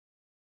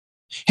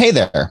Hey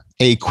there.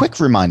 A quick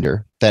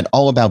reminder that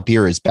All About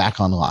Beer is back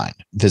online.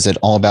 Visit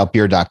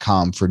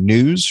allaboutbeer.com for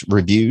news,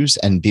 reviews,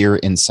 and beer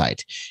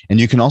insight. And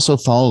you can also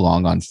follow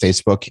along on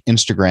Facebook,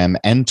 Instagram,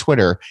 and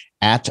Twitter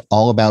at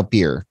All About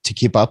Beer to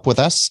keep up with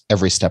us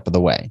every step of the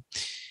way.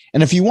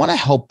 And if you want to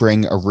help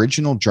bring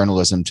original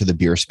journalism to the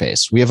beer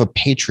space, we have a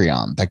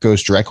Patreon that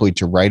goes directly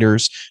to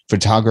writers,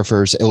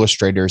 photographers,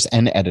 illustrators,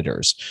 and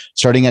editors,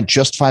 starting at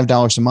just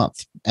 $5 a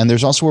month. And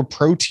there's also a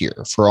pro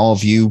tier for all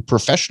of you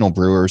professional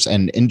brewers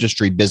and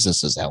industry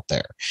businesses out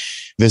there.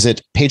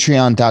 Visit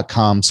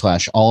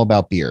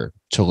patreon.com/allaboutbeer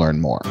to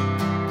learn more.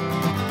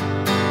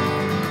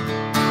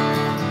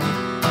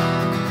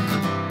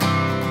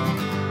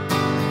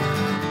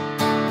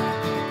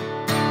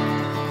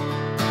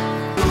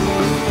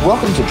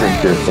 Welcome to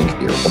Drink Beer, Think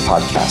Beer, the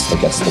podcast that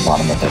gets to the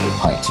bottom of every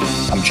pint.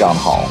 I'm John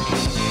Hall.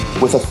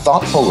 With a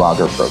thoughtful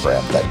lager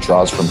program that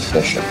draws from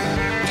tradition,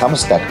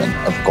 Thomas Beckmann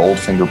of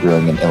Goldfinger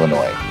Brewing in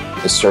Illinois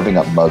is serving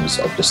up mugs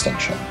of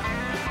distinction.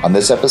 On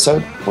this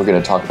episode, we're going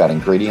to talk about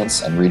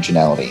ingredients and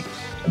regionality,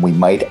 and we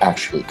might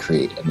actually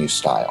create a new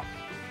style.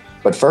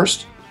 But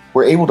first,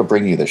 we're able to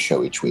bring you this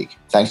show each week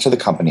thanks to the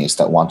companies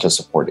that want to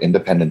support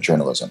independent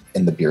journalism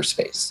in the beer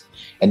space.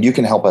 And you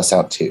can help us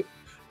out too.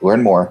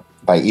 Learn more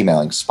by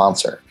emailing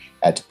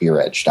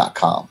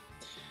sponsor@beeredge.com.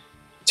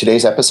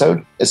 Today's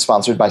episode is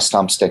sponsored by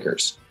Stomp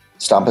Stickers.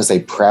 Stomp is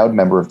a proud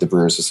member of the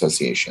Brewers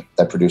Association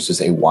that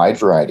produces a wide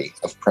variety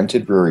of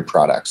printed brewery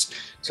products,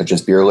 such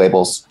as beer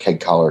labels,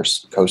 keg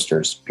collars,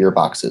 coasters, beer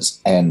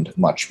boxes, and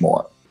much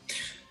more.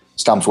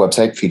 Stomp's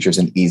website features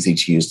an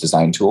easy-to-use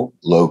design tool,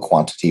 low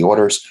quantity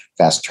orders,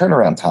 fast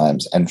turnaround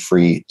times, and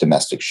free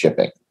domestic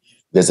shipping.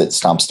 Visit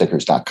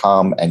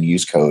stompstickers.com and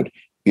use code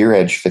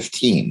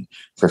BeerEdge15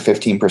 for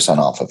 15%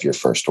 off of your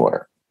first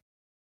order.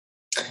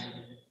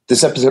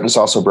 This episode is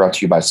also brought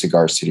to you by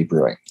Cigar City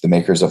Brewing, the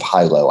makers of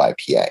High-Low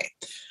IPA.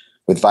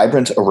 With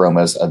vibrant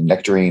aromas of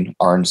nectarine,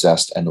 orange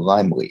zest, and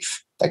lime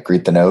leaf that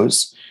greet the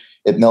nose,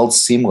 it melds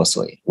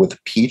seamlessly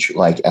with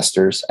peach-like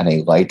esters and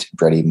a light,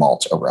 bready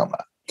malt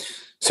aroma.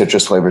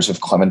 Citrus flavors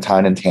of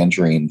clementine and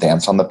tangerine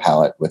dance on the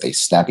palate with a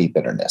snappy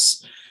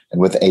bitterness,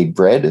 and with a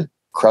bread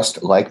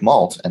crust-like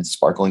malt and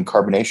sparkling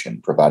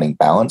carbonation providing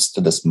balance to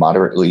this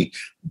moderately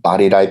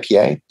bodied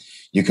IPA,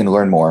 you can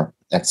learn more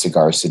at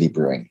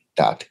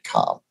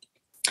cigarcitybrewing.com.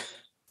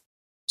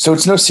 So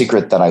it's no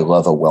secret that I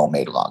love a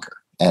well-made lager.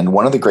 And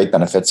one of the great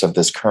benefits of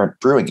this current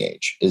brewing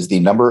age is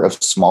the number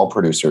of small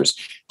producers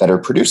that are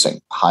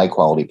producing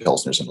high-quality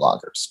pilsners and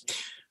lagers.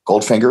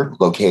 Goldfinger,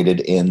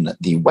 located in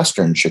the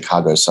western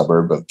Chicago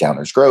suburb of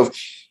Downers Grove,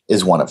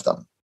 is one of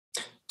them.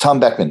 Tom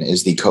Beckmann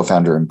is the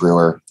co-founder and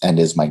brewer and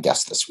is my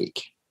guest this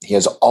week. He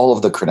has all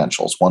of the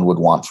credentials one would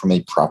want from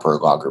a proper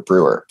lager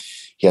brewer.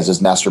 He has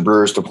his Master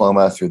Brewer's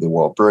diploma through the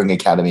World Brewing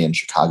Academy in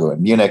Chicago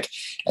and Munich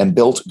and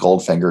built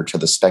Goldfinger to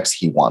the specs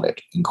he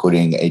wanted,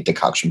 including a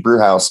decoction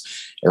brewhouse,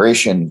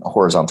 aeration,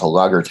 horizontal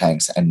lager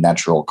tanks, and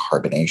natural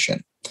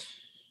carbonation.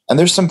 And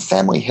there's some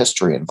family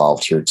history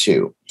involved here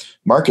too.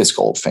 Marcus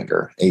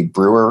Goldfinger, a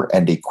brewer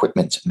and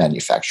equipment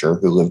manufacturer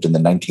who lived in the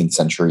 19th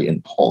century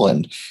in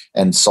Poland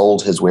and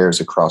sold his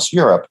wares across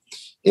Europe,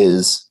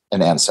 is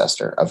an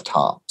ancestor of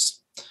Tom's.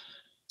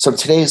 So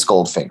today's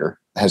Goldfinger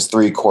has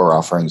 3 core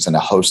offerings and a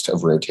host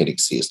of rotating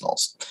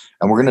seasonals.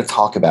 And we're going to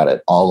talk about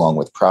it all along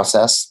with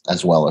process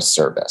as well as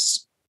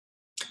service.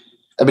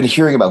 I've been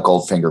hearing about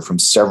Goldfinger from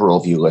several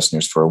of you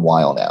listeners for a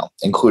while now,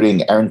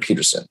 including Aaron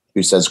Peterson,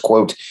 who says,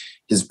 quote,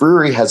 his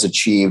brewery has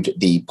achieved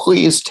the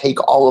please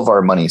take all of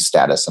our money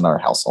status in our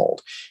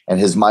household, and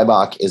his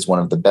Maibock is one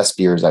of the best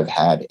beers I've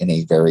had in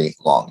a very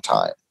long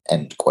time,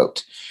 end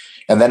quote.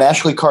 And then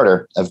Ashleigh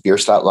Carter of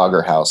Bierstadt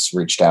Lagerhaus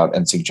reached out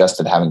and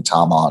suggested having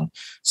Tom on,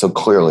 so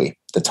clearly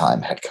the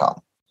time had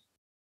come.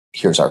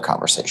 Here's our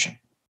conversation.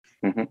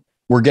 Mm-hmm.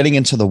 We're getting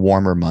into the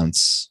warmer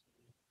months.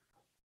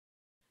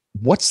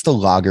 What's the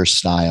lager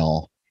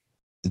style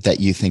that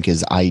you think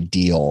is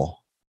ideal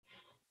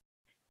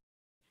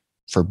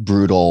for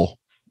brutal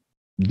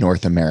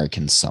North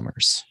American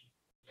summers?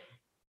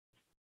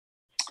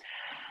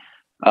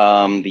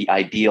 The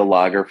ideal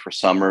lager for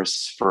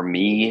summers for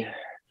me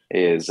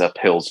is a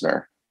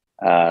Pilsner.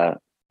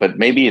 But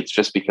maybe it's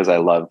just because I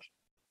love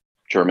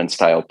German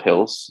style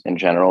Pils in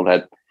general.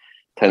 That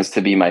tends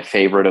to be my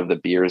favorite of the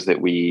beers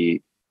that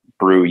we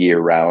brew year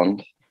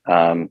round.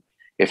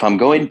 If I'm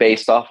going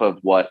based off of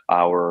what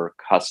our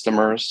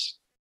customers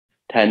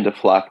tend to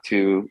flock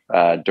to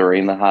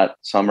during the hot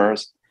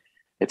summers,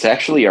 it's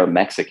actually our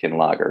Mexican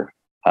lager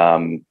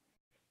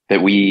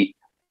that we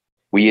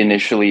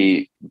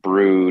initially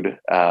brewed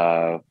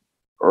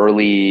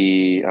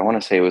early, I want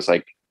to say it was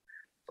like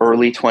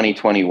early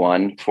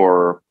 2021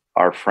 for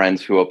our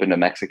friends who opened a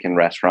Mexican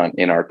restaurant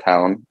in our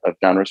town of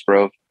Downers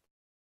Grove.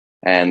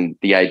 And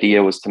the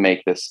idea was to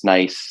make this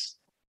nice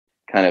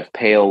kind of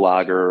pale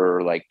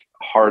lager, like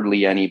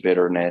hardly any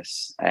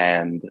bitterness,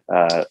 and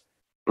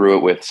brew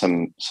it with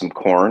some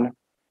corn.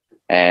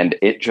 And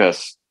it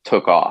just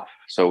took off.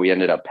 So we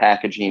ended up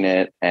packaging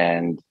it,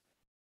 and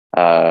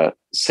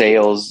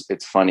sales,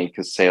 it's funny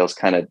because sales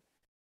kind of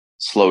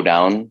slow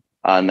down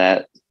on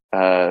that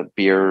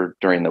beer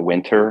during the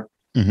winter,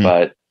 Mm-hmm.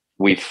 but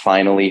we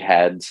finally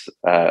had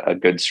a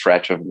good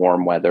stretch of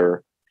warm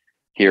weather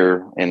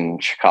here in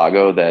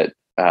Chicago that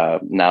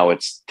now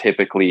it's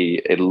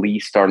typically at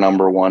least our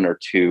number one or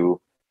two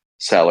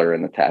seller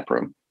in the tap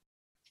room.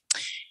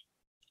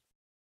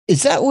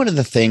 Is that one of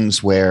the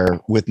things where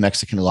with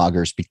Mexican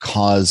lagers,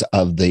 because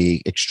of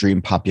the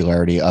extreme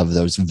popularity of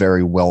those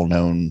very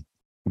well-known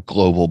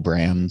global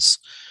brands,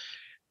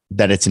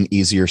 that it's an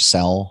easier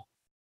sell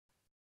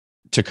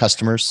to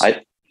customers?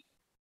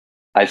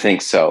 I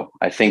think so.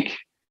 I think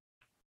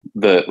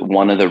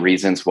one of the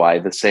reasons why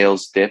the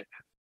sales dip,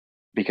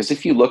 because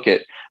if you look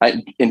at,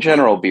 in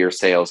general, beer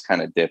sales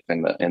kind of dip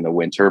in the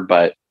winter,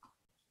 but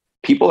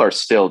people are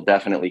still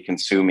definitely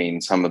consuming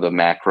some of the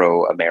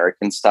macro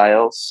American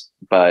styles.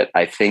 But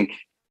I think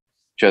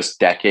just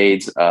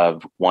decades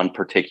of one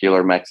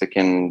particular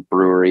Mexican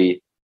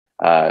brewery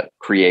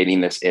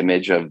creating this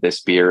image of this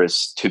beer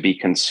is to be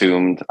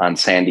consumed on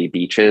sandy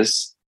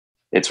beaches,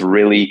 it's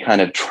really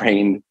kind of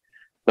trained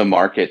the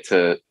market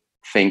to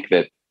think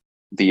that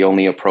the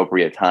only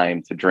appropriate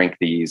time to drink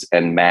these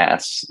en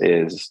masse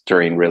is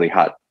during really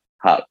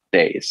hot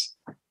days.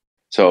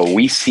 So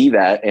we see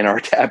that in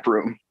our tap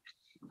room.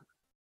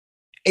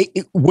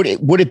 Would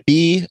it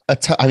be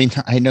I mean,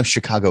 I know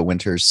Chicago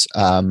winters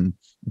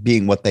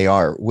being what they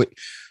are.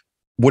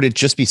 Would it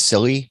just be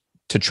silly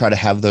to try to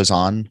have those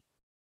on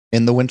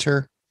in the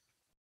winter?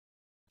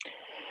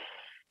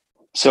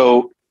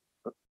 So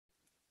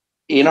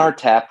in our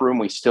tap room,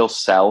 we still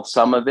sell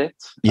some of it.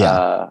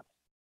 Yeah.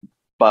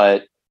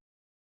 But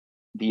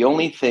the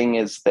only thing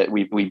is that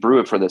we brew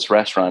it for this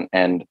restaurant.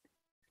 And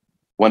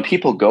when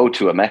people go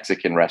to a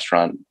Mexican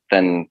restaurant,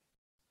 then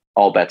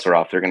all bets are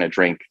off. They're going to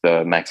drink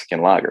the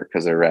Mexican lager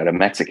because they're at a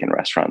Mexican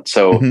restaurant.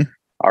 So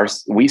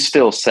we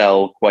still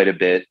sell quite a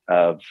bit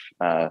of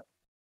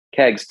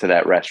kegs to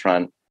that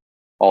restaurant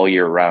all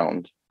year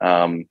round.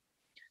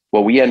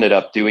 What we ended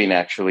up doing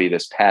actually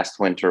this past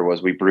winter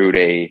was we brewed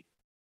a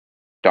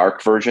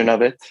dark version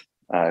of it,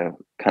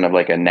 kind of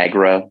like a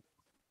Negra.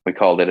 We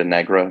called it a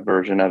Negra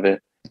version of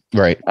it.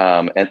 Right.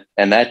 And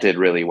that did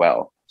really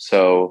well.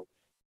 So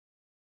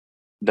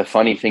the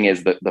funny thing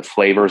is that the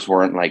flavors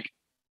weren't like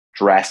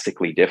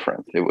drastically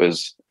different. It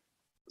was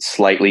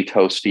slightly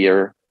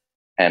toastier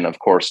and of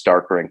course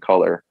darker in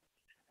color.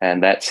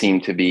 And that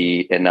seemed to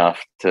be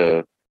enough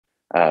to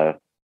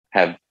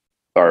have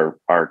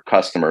our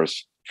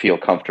customers feel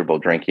comfortable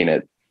drinking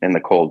it in the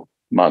cold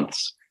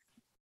months.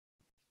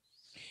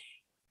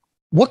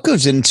 What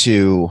goes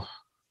into,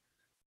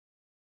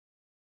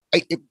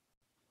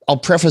 I'll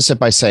preface it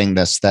by saying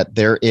this, that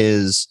there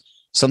is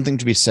something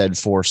to be said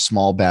for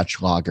small batch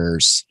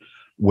lagers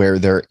where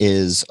there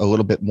is a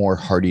little bit more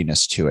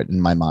hardiness to it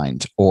in my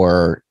mind,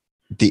 or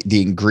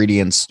the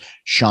ingredients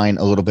shine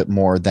a little bit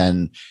more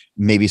than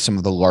maybe some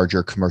of the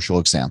larger commercial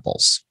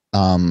examples.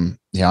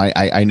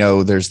 I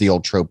know there's the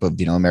old trope of,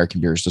 American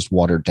beer is just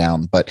watered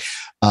down, but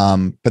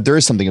there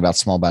is something about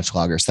small batch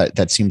lagers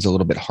that seems a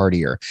little bit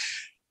hardier.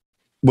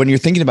 When you're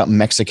thinking about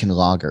Mexican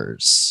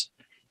lagers,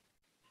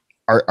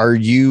 are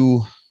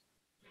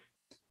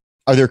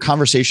there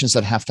conversations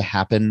that have to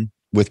happen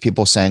with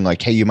people saying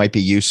like, hey, you might be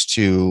used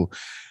to,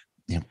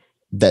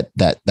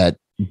 that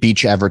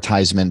beach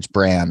advertisement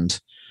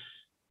brand.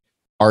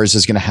 Ours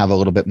is going to have a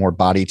little bit more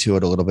body to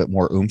it, a little bit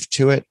more oomph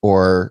to it.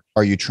 Or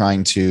are you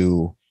trying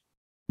to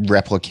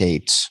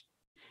replicate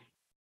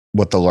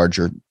what the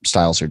larger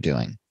styles are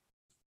doing?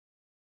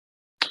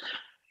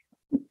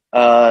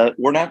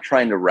 We're not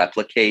trying to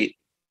replicate.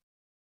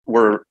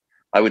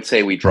 I would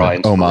say we draw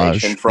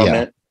inspiration from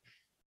it.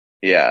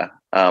 Yeah.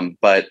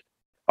 But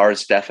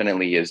ours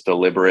definitely is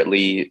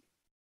deliberately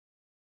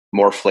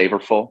more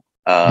flavorful.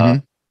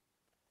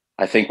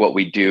 I think what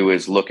we do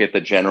is look at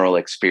the general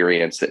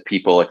experience that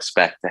people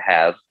expect to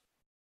have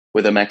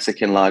with a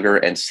Mexican lager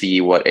and see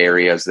what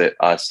areas that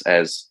us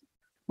as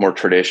more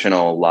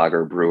traditional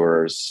lager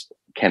brewers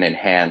can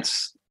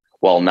enhance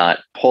while not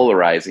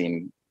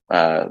polarizing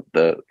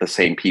the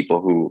same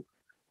people who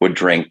would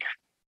drink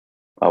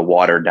a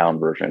watered down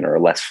version or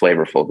a less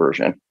flavorful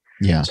version.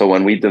 Yeah. So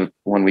when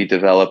we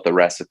developed the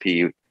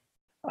recipe,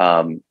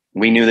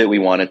 we knew that we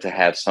wanted to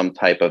have some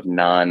type of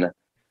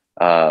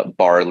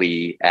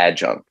barley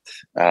adjunct.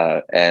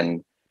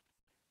 And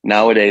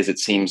nowadays it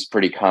seems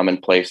pretty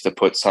commonplace to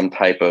put some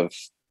type of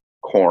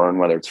corn,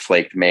 whether it's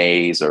flaked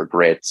maize or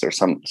grits or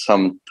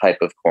some type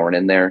of corn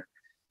in there.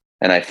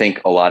 And I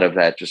think a lot of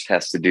that just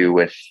has to do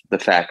with the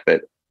fact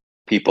that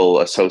people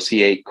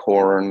associate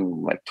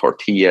corn, like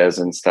tortillas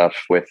and stuff,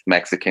 with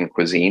Mexican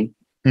cuisine.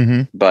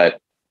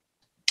 But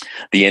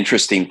the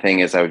interesting thing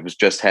is I was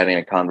just having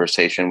a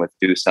conversation with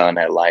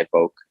Dusan at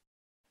Maibock,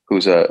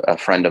 who's a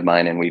friend of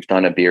mine, and we've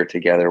done a beer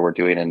together. We're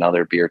doing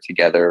another beer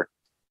together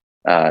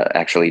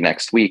actually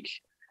next week.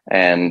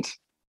 And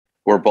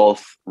we're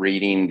both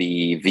reading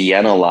the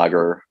Vienna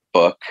Lager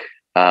book.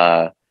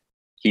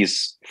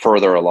 He's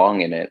further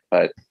along in it,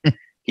 but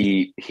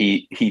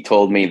he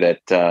told me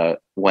that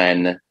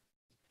when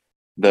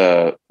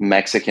the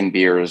Mexican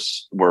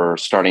beers were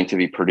starting to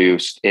be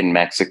produced in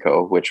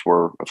Mexico, which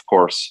were, of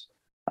course,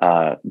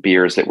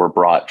 beers that were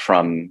brought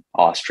from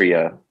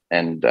Austria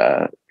and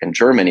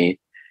Germany,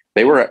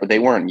 they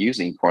weren't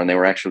using corn. They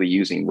were actually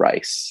using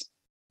rice.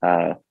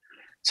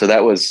 So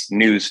that was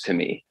news to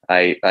me.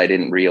 I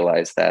didn't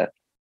realize that.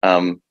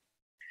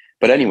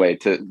 But anyway,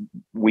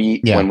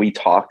 when we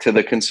talk to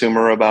the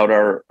consumer about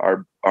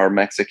our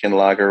Mexican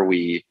lager,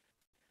 we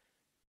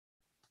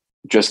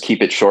just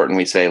keep it short and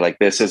we say, like,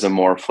 this is a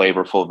more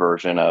flavorful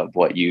version of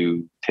what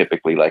you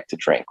typically like to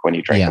drink when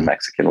you drink a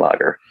Mexican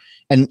lager.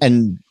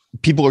 And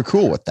people are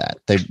cool with that.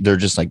 They're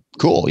just like,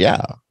 cool.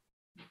 Yeah,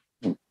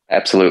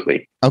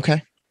 absolutely.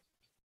 Okay.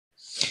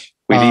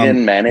 We've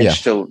even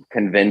managed to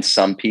convince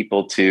some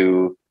people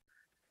to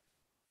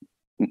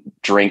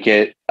drink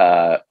it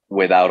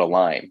without a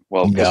lime.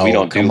 Well, because we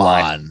don't do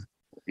lime.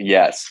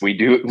 Yes, we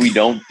do. We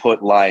don't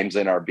put limes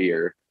in our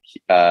beer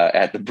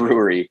at the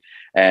brewery.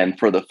 And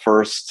for the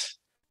first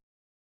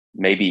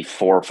maybe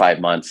 4 or 5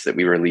 months that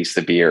we released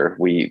the beer,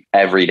 we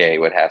every day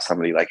would have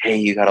somebody like, hey,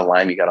 you got a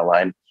lime? You got a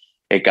lime?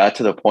 It got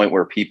to the point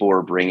where people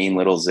were bringing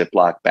little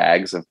Ziploc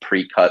bags of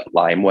pre-cut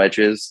lime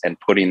wedges and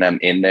putting them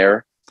in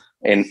there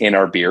in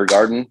our beer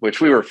garden,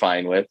 which we were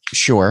fine with.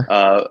 Sure.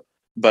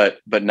 But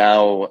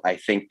now I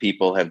think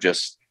people have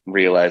just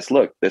realized,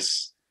 look,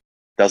 this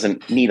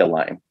doesn't need a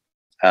lime.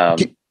 I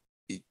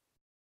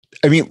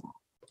mean,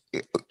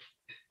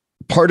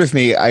 part of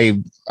me,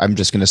 I'm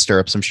just going to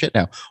stir up some shit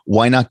now.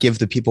 Why not give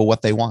the people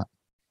what they want?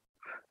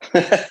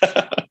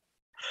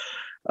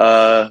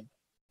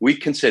 We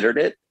considered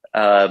it,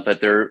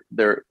 but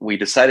we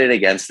decided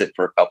against it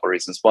for a couple of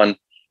reasons. One,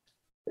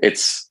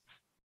 it's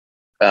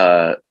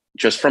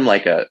just from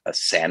like a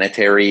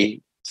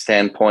sanitary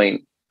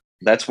standpoint.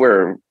 That's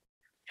where,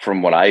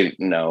 from what I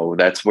know,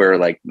 that's where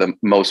like the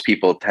most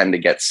people tend to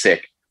get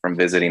sick from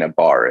visiting a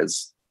bar,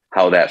 is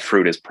how that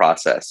fruit is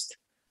processed.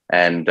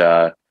 And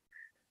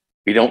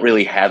we don't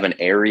really have an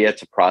area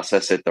to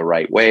process it the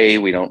right way.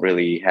 We don't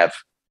really have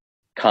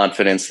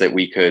confidence that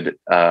we could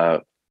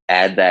add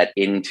that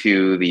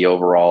into the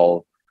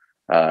overall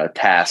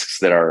tasks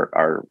that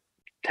our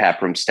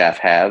taproom staff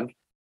have.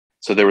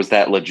 So there was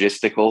that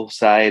logistical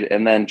side,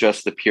 and then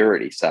just the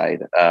purity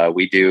side.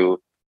 We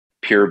do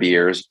pure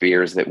beers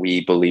that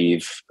we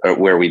believe,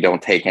 where we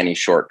don't take any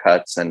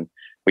shortcuts, and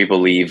we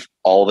believe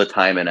all the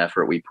time and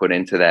effort we put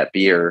into that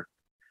beer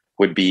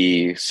would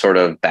be sort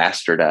of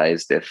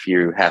bastardized if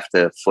you have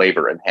to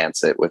flavor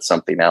enhance it with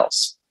something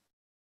else.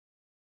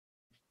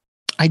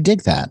 I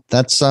dig that.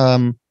 That's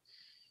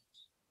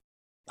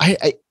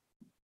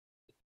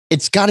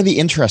it's got to be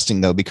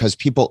interesting though, because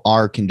people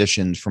are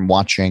conditioned from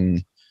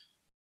watching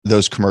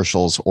those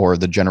commercials or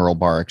the general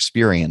bar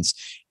experience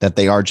that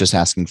they are just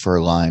asking for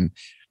a lime.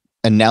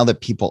 And now that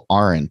people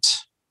aren't,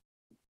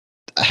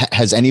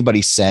 has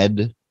anybody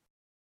said,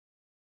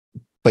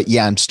 but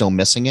yeah, I'm still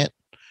missing it?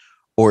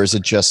 Or is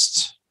it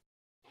just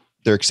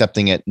they're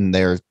accepting it and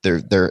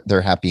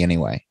they're happy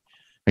anyway?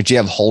 Like, do you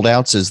have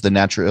holdouts? Is the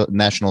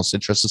National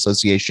Citrus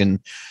Association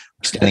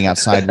standing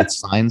outside with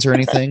signs or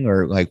anything?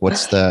 Or like,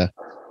 what's the...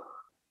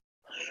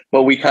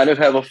 Well, we kind of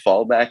have a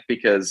fallback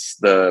because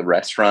the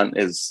restaurant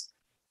is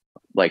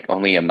like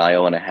only 1.5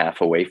 miles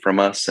away from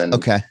us. And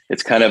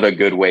it's kind of a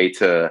good way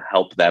to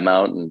help them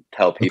out and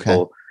tell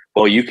people,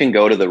 well, you can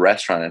go to the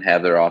restaurant and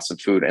have their awesome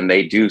food. And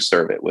they do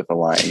serve it with a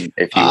lime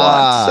if you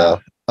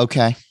want.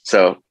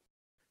 So,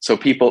 so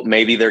people,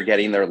 maybe they're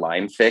getting their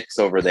lime fix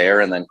over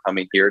there and then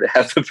coming here to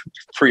have the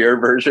freer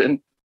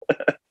version.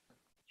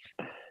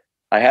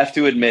 I have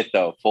to admit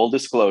though, full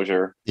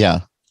disclosure,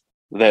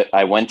 that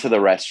I went to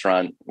the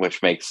restaurant,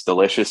 which makes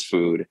delicious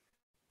food,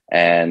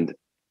 and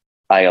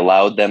I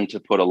allowed them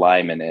to put a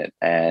lime in it,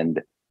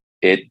 and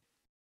it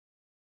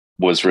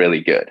was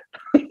really good.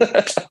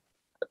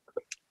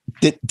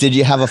 Did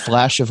you have a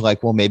flash of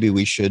like, well, maybe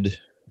we should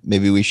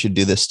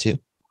do this too?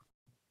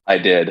 I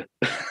did.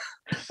 I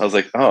was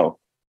like, oh,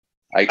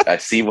 I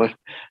see what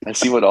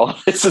all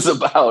this is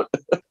about.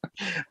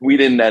 We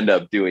didn't end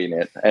up doing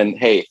it, and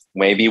hey,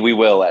 maybe we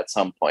will at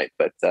some point.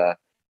 But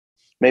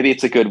maybe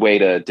it's a good way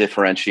to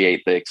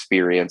differentiate the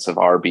experience of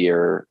our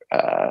beer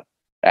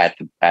at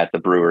the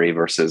brewery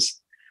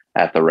versus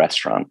at the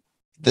restaurant.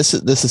 This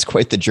is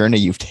quite the journey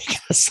you've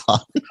taken us on.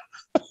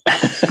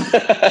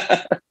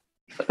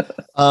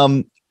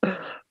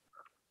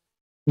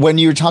 When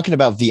you were talking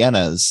about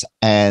Viennas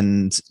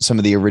and some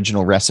of the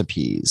original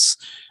recipes,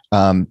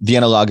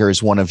 Vienna Lager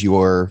is one of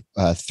your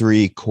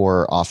 3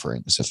 core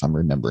offerings, if I'm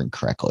remembering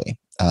correctly,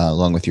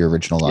 along with your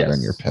original lager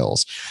and your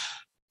pills.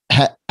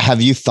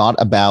 Have you thought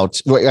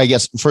about, I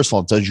guess, first of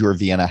all, does your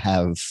Vienna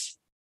have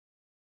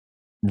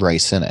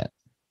rice in it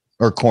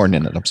or corn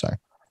in it? I'm sorry.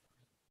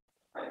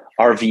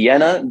 Our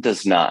Vienna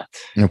does not.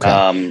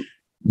 Okay.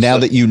 Now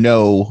that you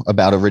know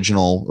about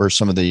original or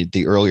some of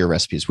the earlier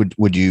recipes,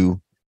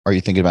 are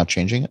you thinking about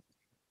changing it?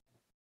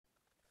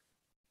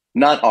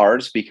 Not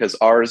ours, because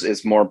ours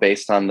is more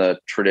based on the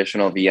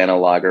traditional Vienna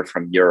lager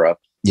from Europe.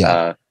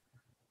 Yeah.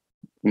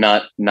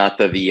 Not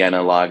the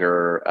Vienna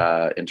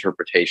lager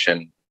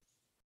interpretation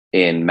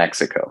in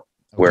Mexico,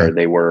 where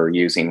they were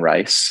using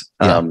rice.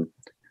 Yeah.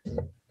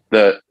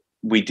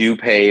 we do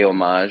pay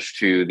homage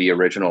to the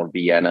original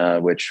Vienna,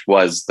 which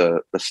was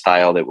the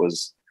style that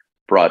was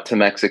brought to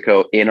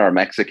Mexico in our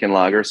Mexican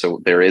lager.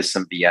 So there is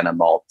some Vienna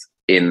malt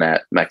in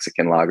that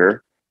Mexican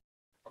lager.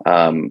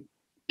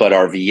 But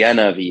our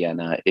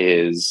Vienna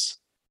is,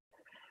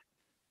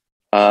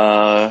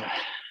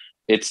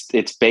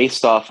 it's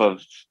based off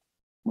of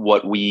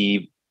what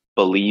we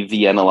believe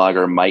Vienna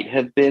lager might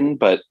have been,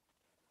 but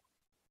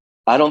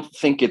I don't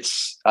think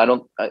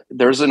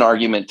there's an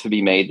argument to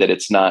be made that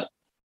it's not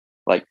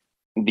like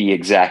the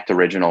exact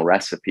original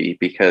recipe,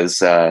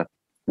 because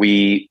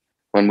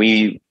when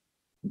we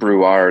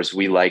brew ours,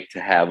 we like to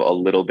have a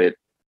little bit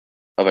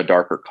of a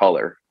darker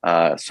color.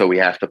 So we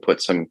have to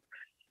put some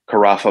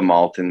carafa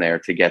malt in there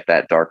to get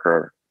that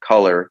darker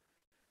color.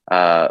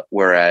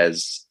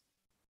 Whereas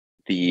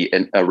the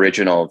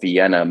original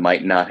Vienna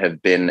might not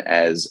have been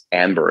as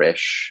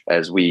amberish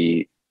as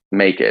we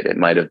make it. It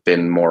might have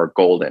been more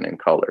golden in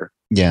color.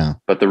 Yeah.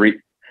 But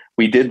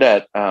we did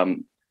that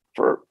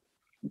for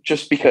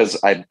just because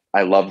I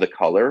love the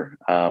color.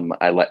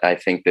 I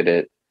think that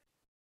it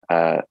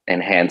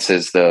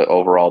enhances the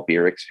overall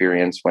beer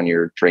experience when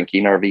you're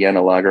drinking our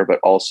Vienna lager, but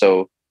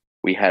also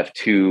we have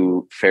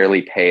two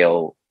fairly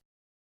pale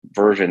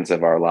versions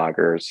of our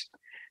lagers,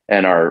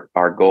 and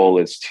our goal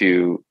is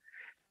to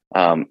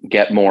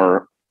get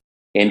more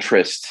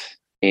interest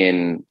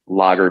in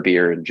lager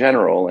beer in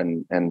general,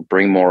 and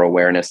bring more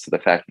awareness to the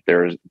fact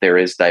that there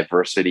is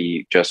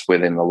diversity just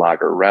within the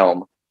lager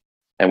realm.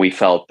 And we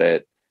felt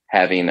that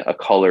having a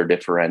color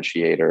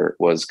differentiator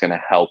was going to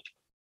help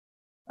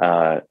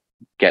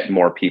get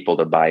more people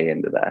to buy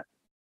into that.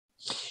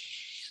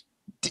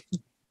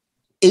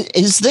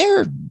 Is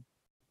there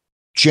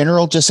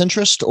general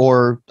disinterest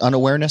or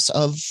unawareness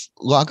of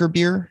lager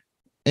beer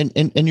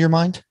in your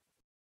mind?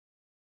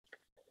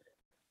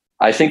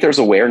 I think there's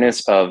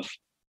awareness of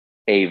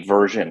a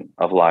version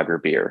of lager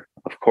beer.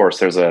 Of course,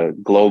 there's a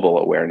global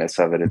awareness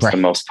of it. It's right. The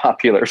most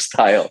popular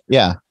style.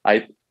 Yeah.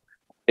 At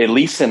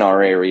least in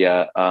our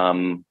area,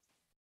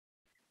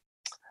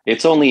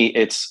 it's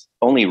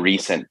only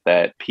recent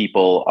that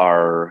people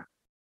are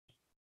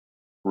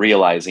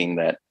realizing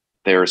that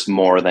there's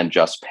more than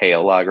just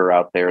pale lager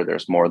out there.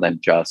 There's more than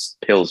just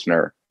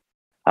Pilsner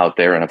out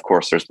there. And of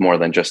course, there's more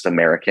than just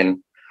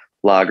American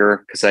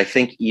lager. Because I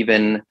think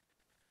even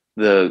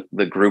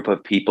the group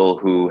of people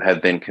who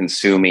have been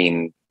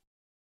consuming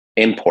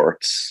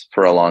imports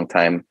for a long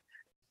time,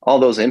 all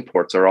those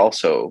imports are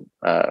also,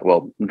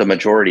 the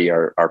majority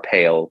are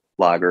pale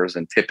lagers,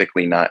 and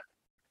typically not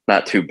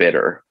too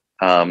bitter.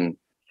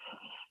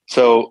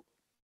 So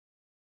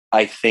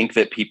I think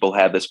that people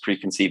have this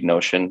preconceived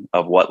notion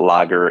of what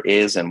lager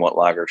is and what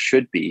lager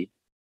should be.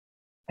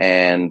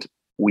 And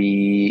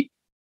we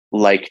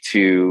like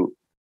to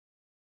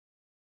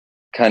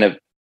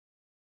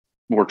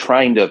we're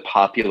trying to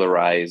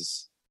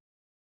popularize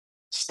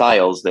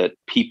styles that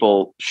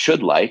people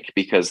should like,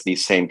 because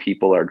these same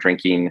people are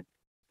drinking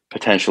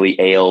potentially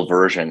ale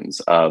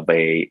versions of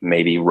a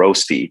maybe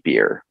roasty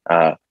beer.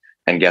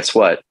 And guess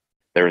what?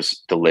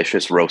 There's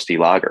delicious roasty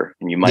lager,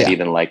 and you might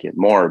even like it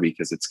more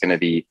because it's going to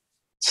be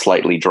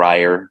slightly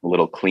drier, a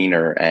little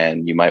cleaner,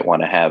 and you might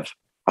want to have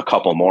a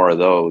couple more of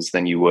those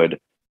than you would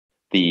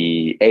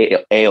the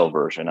ale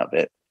version of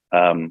it.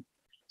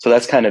 So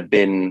that's kind of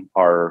been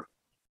our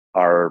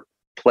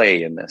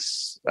play in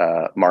this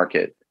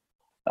market.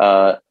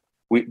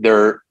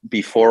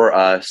 Before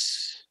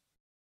us,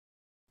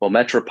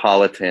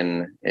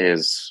 Metropolitan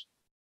is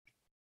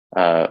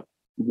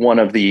one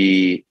of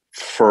the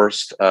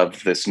first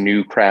of this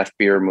new craft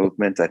beer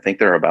movement. I think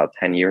they're about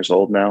 10 years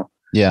old now.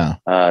 Yeah.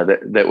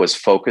 That was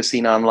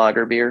focusing on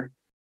lager beer,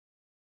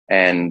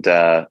 and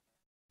they're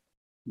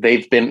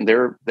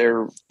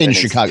in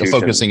Chicago,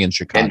 focusing in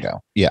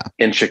Chicago.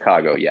 In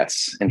Chicago.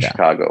 Yes. In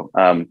Chicago.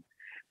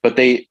 But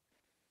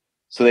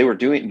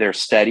they're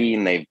steady,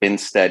 and they've been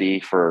steady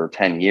for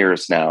 10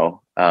 years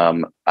now.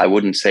 I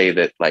wouldn't say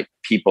that like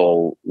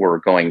people were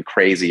going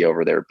crazy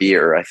over their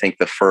beer. I think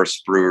the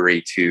first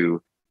brewery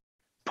to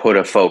put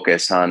a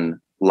focus on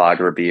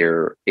lager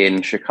beer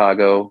in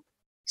Chicago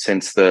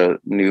since the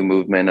new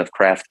movement of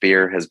craft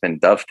beer has been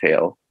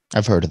Dovetail.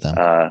 I've heard of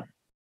them.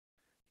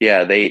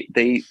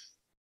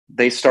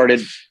 They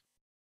started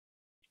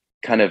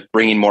kind of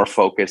bringing more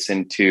focus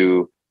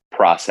into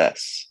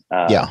process.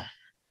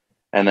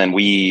 And then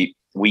we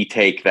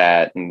take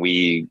that and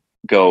we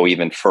go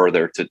even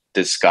further to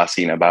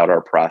discussing about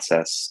our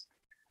process,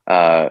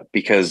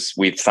 because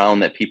we've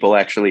found that people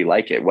actually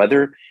like it,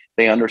 whether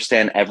they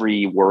understand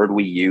every word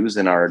we use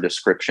in our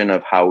description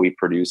of how we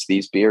produce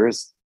these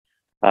beers.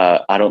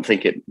 I don't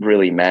think it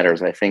really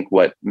matters. I think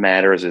what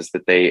matters is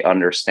that they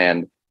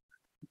understand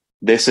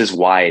this is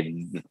why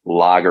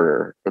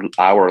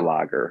our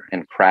lager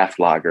and craft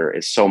lager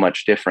is so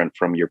much different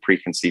from your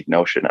preconceived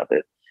notion of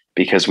it,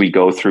 because we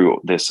go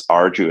through this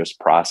arduous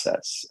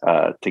process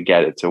to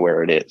get it to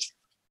where it is.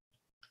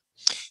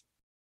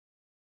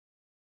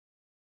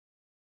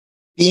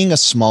 Being a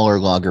smaller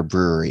lager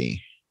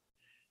brewery,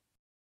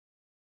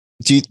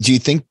 do you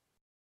think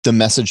the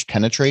message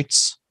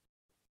penetrates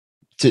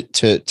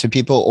to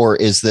people, or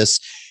is this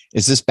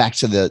back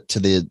to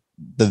the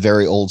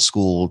very old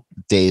school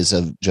days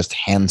of just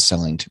hand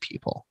selling to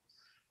people?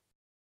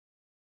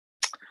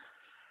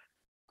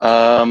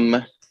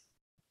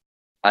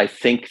 I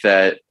think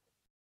that,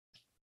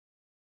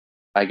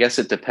 I guess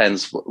it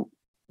depends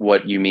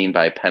what you mean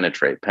by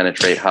penetrate.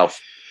 How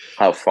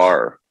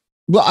far?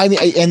 Well, I mean,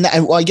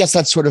 well, I guess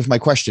that's sort of my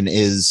question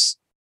is,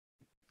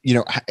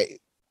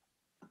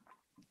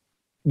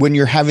 when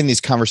you're having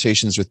these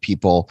conversations with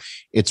people,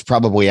 it's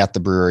probably at the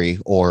brewery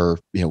or,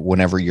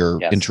 whenever you're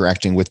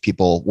interacting with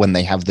people when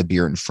they have the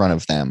beer in front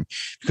of them,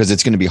 because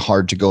it's going to be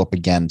hard to go up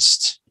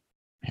against,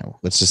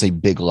 let's just say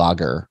big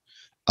lager,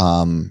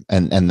 and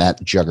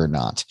that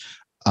juggernaut.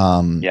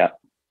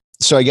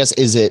 So I guess,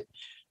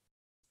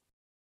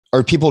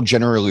 are people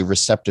generally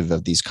receptive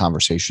of these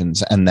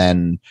conversations? And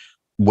then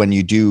when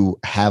you do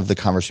have the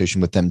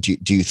conversation with them, do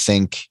you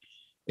think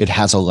it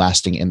has a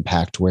lasting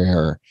impact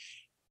where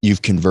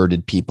you've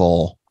converted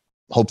people,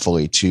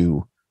 hopefully,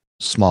 to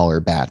smaller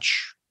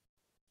batch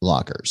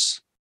lagers?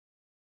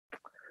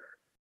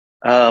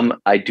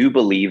 I do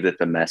believe that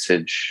the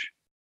message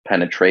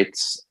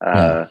penetrates,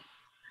 but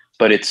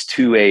it's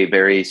to a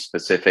very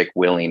specific,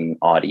 willing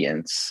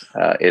audience.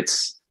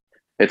 It's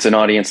an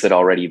audience that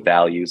already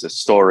values a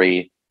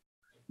story,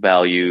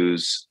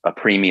 values a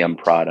premium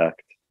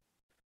product,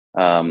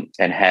 and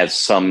has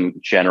some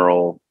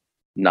general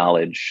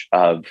knowledge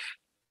of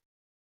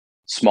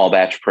small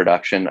batch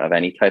production of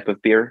any type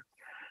of beer.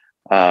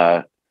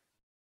 I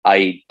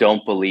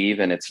don't believe,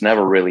 and it's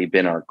never really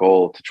been our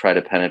goal, to try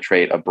to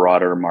penetrate a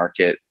broader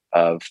market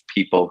of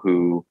people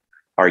who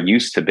are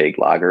used to big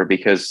lager,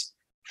 because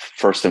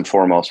first and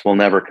foremost, we'll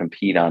never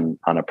compete on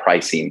a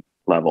pricing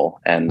level.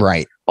 And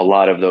a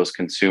lot of those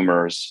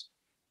consumers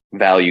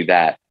value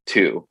that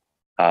too.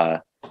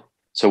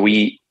 So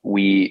we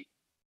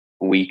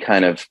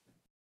kind of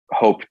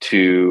hope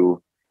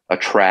to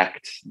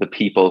attract the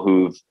people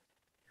who've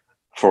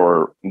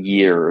for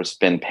years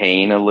been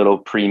paying a little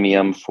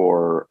premium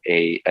for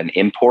an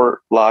import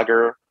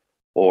lager,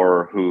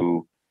 or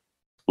who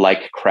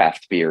like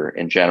craft beer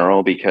in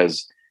general,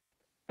 because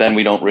then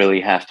we don't really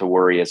have to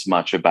worry as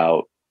much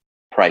about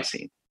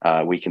pricing.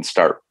 We can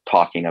start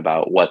talking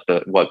about what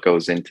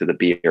goes into the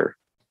beer.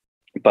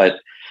 But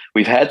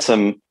we've had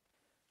some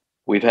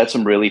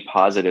really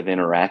positive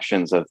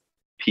interactions of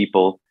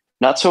people,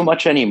 not so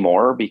much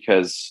anymore,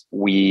 because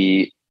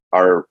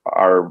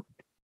our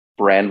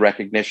brand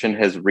recognition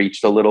has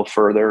reached a little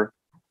further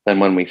than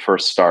when we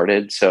first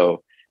started.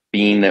 So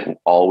being that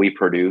all we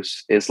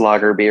produce is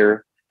lager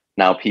beer,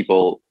 now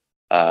people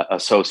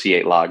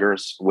associate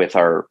lagers with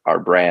our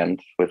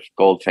brand, with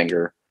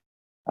Goldfinger.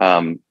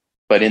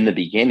 But in the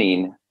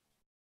beginning,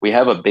 we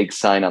have a big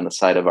sign on the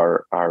side of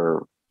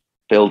our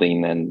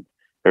building, and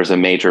there's a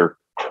major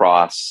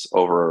cross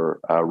over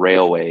a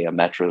railway, a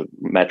metro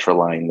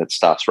line that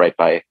stops right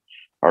by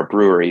our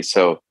brewery.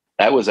 So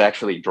that was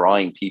actually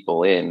drawing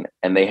people in,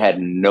 and they had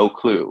no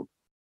clue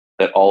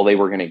that all they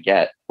were going to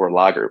get were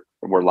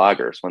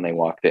lagers when they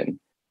walked in.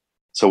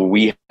 So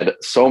we had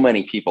so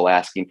many people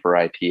asking for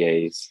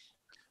IPAs,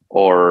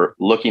 or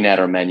looking at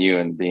our menu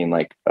and being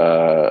like,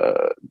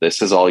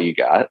 this is all you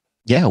got?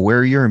 Yeah, where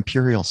are your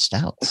imperial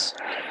stouts?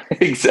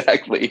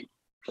 Exactly.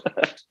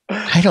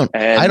 I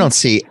don't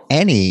see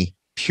any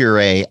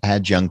puree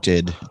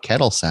adjuncted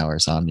kettle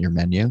sours on your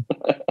menu.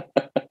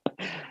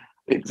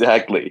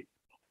 Exactly.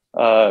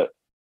 So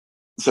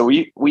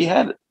we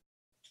had,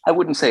 I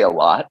wouldn't say a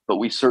lot, but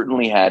we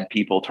certainly had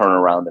people turn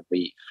around and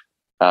leave.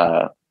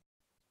 But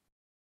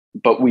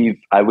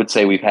I would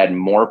say we've had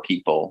more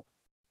people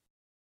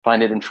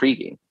find it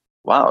intriguing.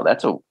 Wow,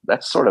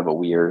 that's sort of a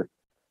weird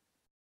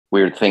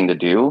thing to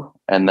do.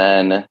 And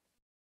then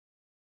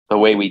the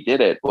way we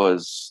did it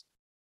was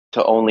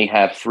to only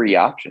have 3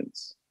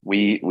 options.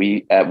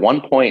 We at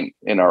one point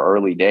in our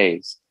early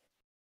days,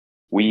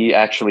 we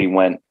actually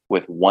went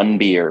with 1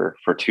 beer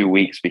for 2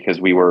 weeks because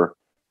we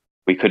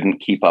couldn't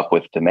keep up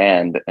with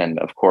demand. And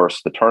of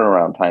course, the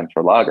turnaround time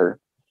for lager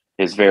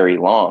is very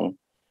long.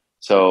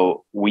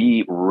 So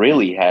we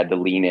really had to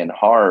lean in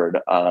hard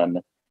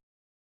on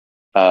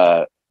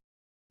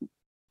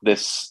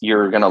this.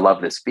 You're going to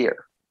love this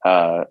beer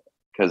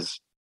because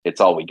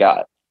it's all we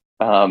got.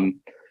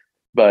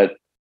 But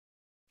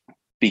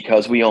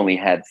because we only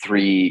had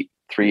three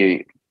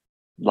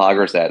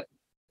lagers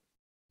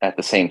at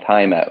the same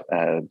time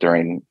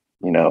during,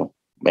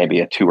 maybe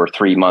a 2 or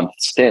 3 month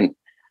stint,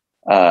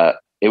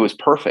 it was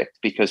perfect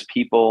because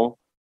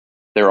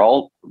they're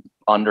all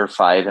under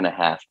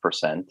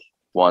 5.5%.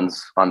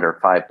 One's under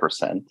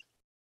 5%.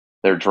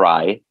 They're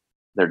dry.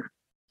 They're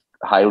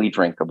highly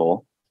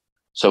drinkable.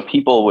 So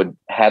people would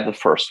have the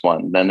first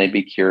one, then they'd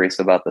be curious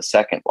about the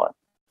second one.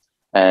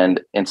 And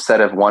instead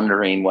of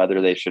wondering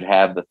whether they should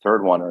have the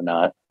third one or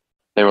not,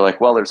 they were like,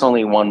 well, there's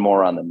only one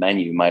more on the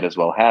menu. Might as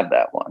well have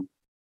that one.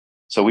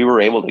 So we were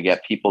able to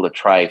get people to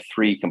try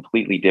 3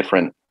 completely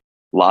different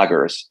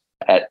lagers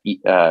at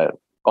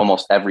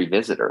almost every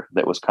visitor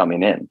that was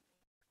coming in.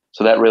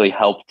 So that really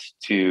helped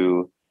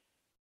to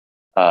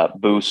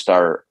boost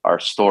our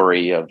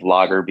story of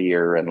lager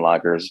beer and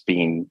lagers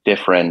being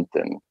different,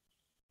 and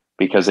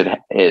because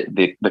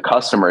the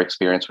customer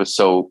experience was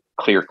so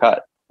clear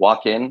cut.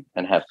 Walk in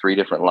and have 3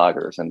 different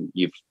lagers, and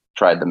you've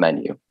tried the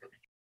menu.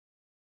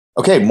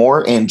 Okay,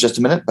 more in just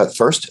a minute, but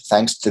first,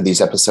 thanks to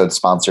these episode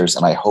sponsors,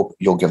 and I hope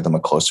you'll give them a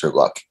closer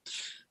look.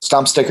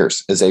 Stomp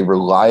Stickers is a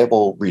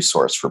reliable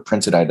resource for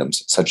printed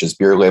items such as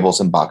beer labels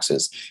and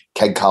boxes,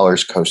 keg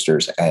collars,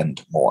 coasters,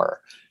 and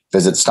more.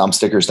 Visit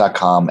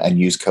stompstickers.com and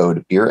use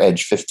code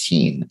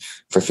BeerEdge15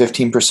 for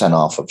 15%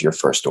 off of your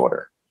first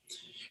order.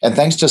 And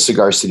thanks to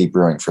Cigar City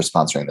Brewing for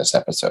sponsoring this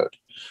episode.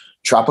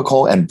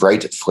 Tropical and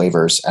bright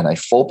flavors and a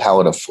full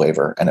palette of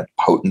flavor and a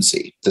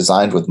potency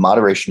designed with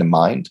moderation in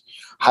mind,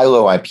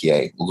 High-Low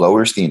IPA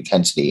lowers the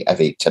intensity of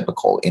a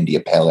typical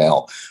India Pale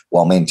Ale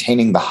while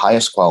maintaining the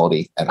highest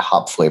quality and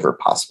hop flavor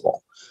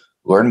possible.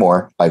 Learn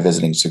more by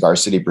visiting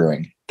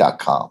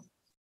cigarcitybrewing.com.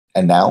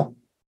 And now,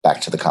 back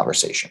to the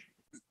conversation.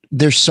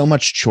 There's so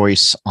much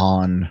choice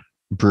on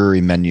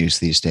brewery menus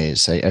these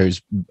days. I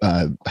was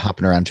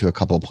hopping around to a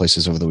couple of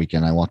places over the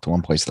weekend. I walked to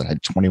one place that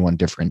had 21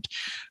 different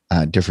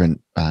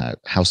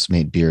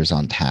house-made beers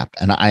on tap,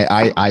 and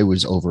I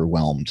was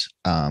overwhelmed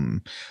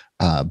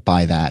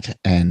by that.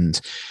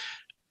 And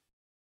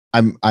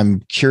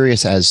I'm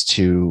curious as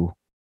to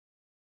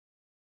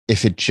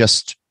if it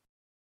just,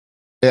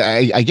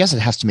 I guess it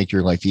has to make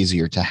your life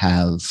easier to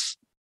have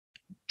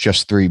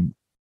just 3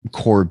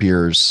 core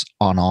beers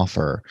on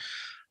offer.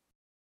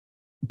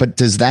 But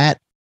does that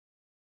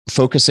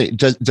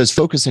does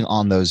focusing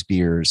on those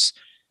beers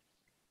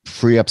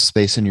free up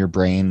space in your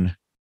brain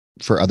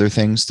for other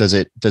things? Does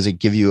it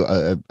give you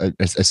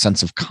a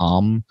sense of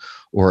calm,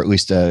 or at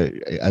least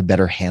a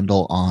better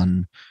handle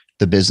on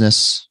the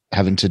business,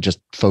 having to just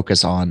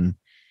focus on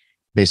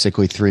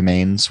basically 3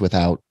 mains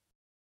without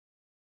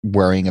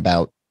worrying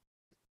about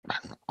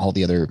all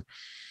the other,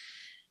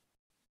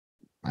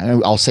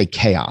 I'll say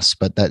chaos,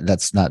 but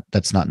that's not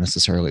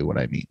necessarily what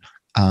I mean.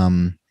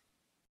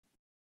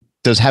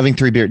 Does having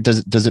 3 beer,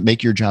 does it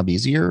make your job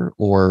easier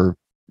or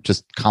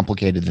just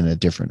complicated in a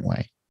different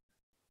way?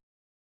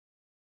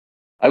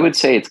 I would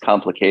say it's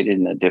complicated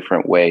in a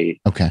different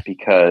way. Okay.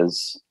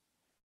 Because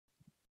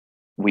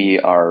we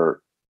are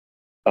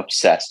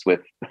obsessed with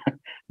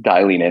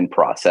dialing in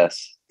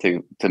process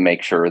to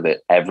make sure that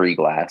every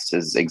glass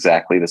is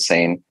exactly the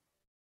same,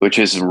 which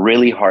is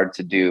really hard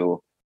to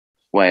do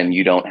when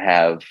you don't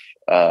have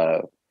a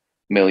 $1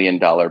 million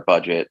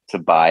budget to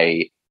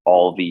buy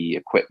all the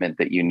equipment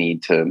that you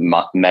need to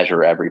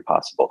measure every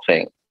possible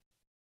thing.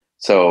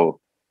 So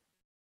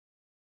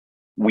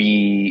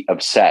we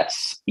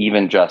obsess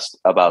even just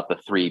about the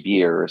 3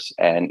 beers.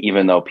 And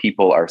even though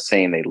people are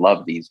saying they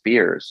love these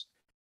beers,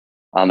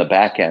 on the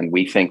back end,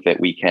 we think that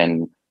we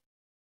can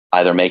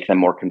either make them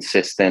more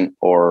consistent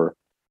or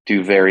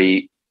do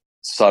very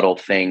subtle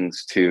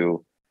things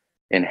to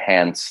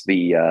enhance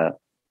the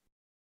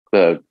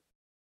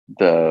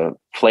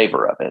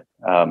flavor of it.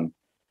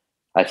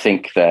 I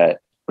think that,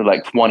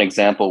 like, one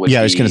example would be,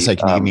 I was going to say,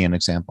 can you give me an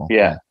example?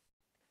 Yeah,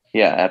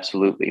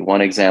 absolutely.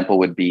 One example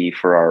would be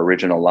for our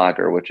original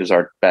lager, which is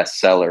our best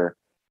seller.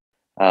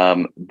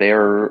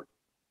 There's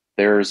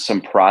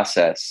some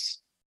process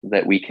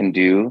that we can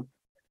do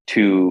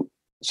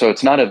so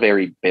it's not a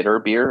very bitter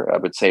beer. I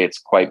would say it's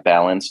quite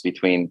balanced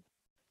between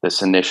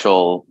this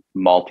initial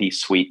malty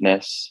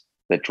sweetness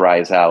that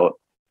dries out,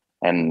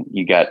 and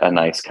you get a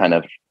nice kind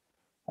of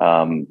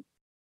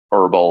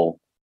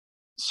herbal,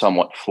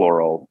 somewhat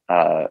floral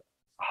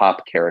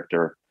hop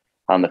character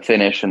on the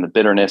finish, and the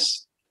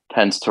bitterness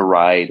tends to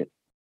ride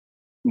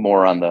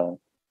more on the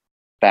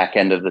back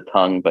end of the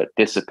tongue, but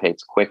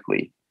dissipates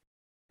quickly,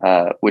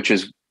 which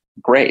is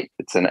great.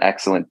 It's an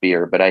excellent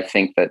beer, but I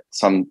think that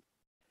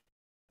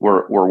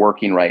we're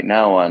working right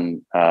now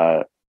on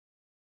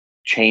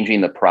changing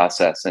the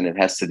process, and it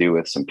has to do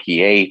with some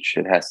pH.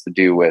 It has to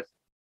do with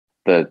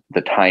the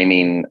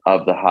timing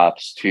of the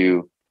hops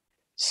to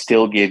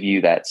still give you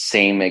that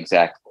same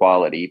exact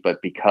quality,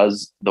 but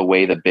because the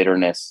way the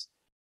bitterness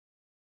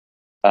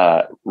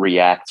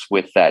reacts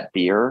with that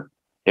beer,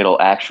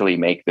 it'll actually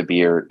make the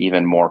beer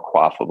even more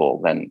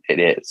quaffable than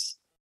it is,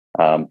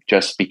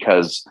 just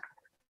because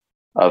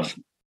of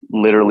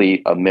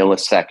literally a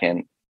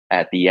millisecond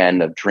at the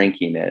end of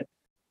drinking it.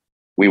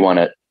 We want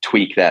to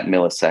tweak that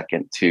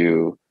millisecond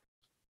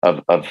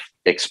of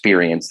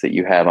experience that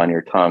you have on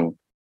your tongue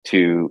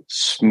to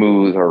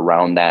smooth or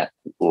round that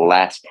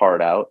last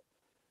part out.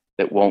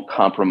 That won't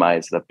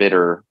compromise the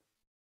bitter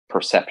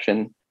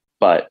perception,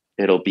 but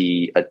it'll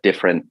be a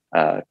different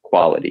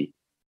quality.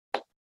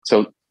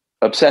 So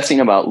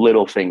obsessing about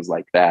little things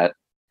like that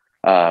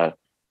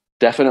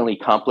definitely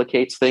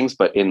complicates things,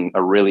 but in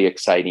a really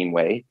exciting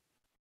way.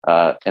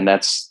 And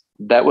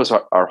that was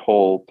our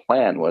whole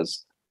plan,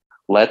 was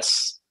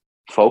let's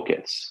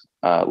focus.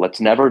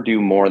 Let's never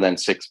do more than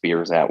 6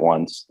 beers at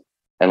once.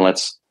 And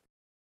let's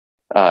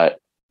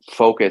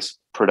focus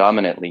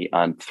predominantly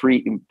on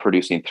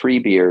producing 3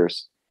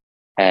 beers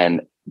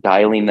and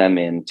dialing them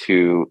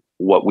into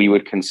what we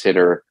would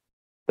consider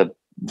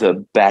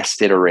the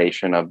best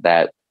iteration of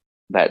that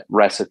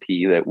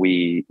recipe that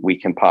we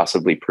can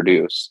possibly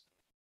produce.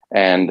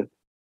 And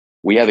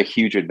we have a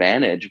huge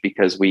advantage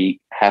because we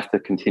have to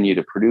continue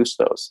to produce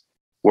those.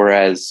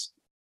 Whereas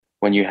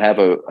when you have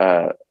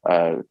a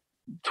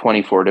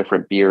 24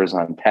 different beers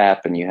on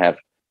tap and you have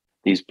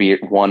these beer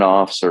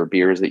one-offs or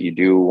beers that you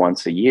do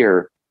once a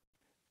year,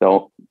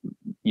 so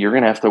you're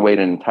going to have to wait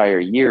an entire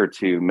year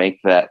to make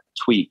that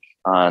tweak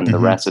on the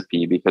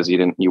recipe because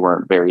you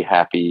weren't very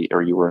happy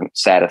or you weren't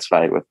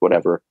satisfied with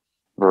whatever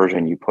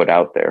version you put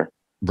out there.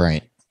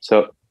 Right.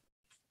 So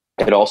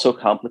it also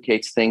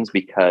complicates things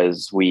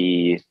because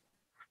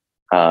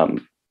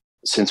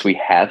since we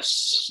have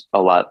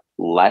a lot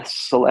less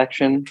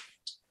selection,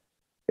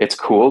 it's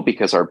cool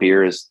because our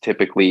beer is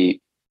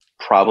typically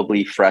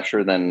probably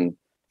fresher than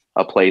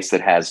a place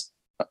that has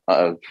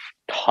a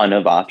ton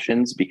of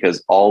options,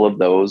 because all of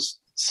those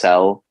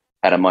sell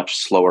at a much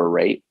slower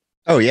rate.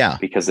 Oh yeah.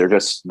 Because they're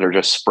just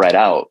spread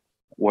out.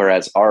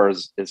 Whereas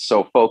ours is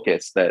so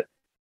focused that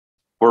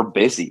we're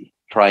busy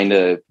trying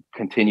to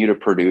continue to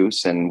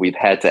produce. And we've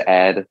had to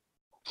add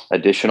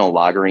additional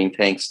lagering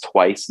tanks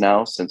twice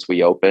now since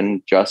we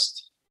opened,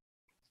 just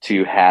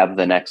to have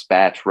the next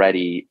batch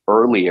ready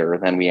earlier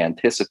than we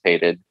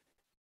anticipated,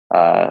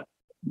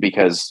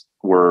 because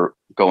we're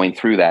going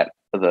through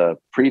the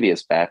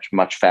previous batch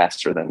much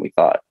faster than we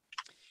thought.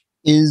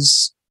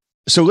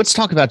 So let's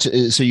talk about,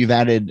 so you've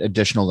added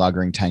additional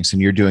lagering tanks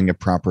and you're doing it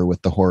proper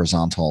with the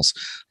horizontals.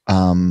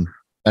 And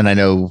I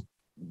know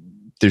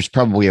there's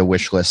probably a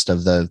wish list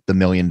of the $1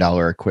 million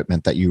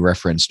equipment that you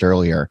referenced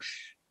earlier,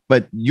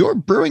 but your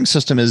brewing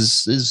system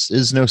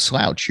is no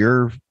slouch.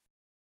 You're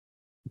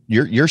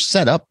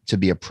set up to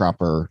be a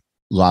proper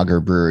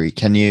lager brewery.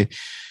 Can you,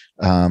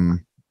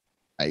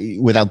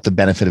 without the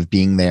benefit of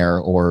being there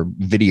or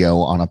video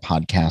on a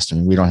podcast,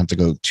 and we don't have to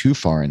go too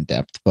far in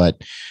depth,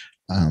 but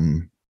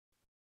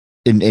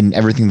in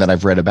everything that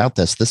I've read about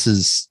this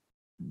is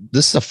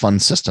a fun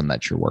system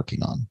that you're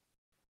working on.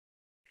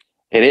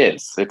 It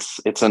is.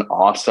 It's an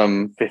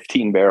awesome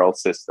 15 barrel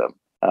system.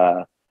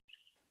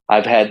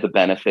 I've had the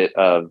benefit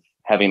of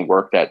having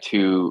worked at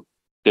 2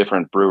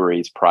 different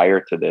breweries prior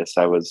to this.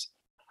 I was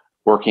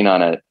working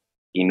on an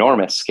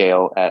enormous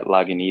scale at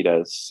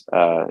Lagunitas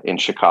in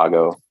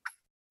Chicago,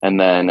 and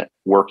then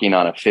working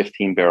on a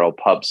 15 barrel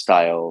pub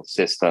style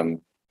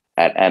system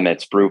at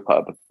Emmett's Brew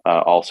Pub,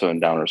 also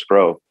in Downers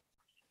Grove.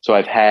 So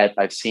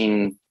I've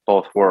seen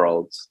both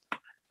worlds,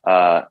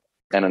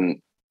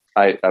 and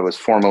I was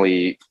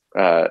formerly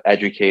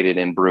educated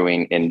in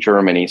brewing in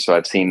Germany, so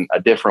I've seen a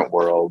different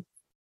world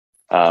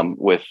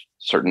with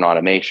certain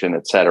automation,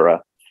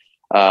 etc.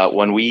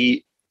 When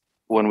we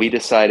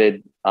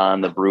decided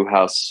on the brew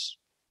house,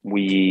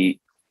 we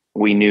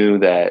knew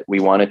that we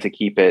wanted to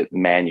keep it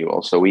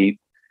manual. So we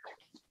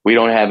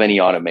don't have any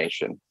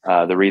automation.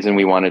 The reason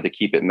we wanted to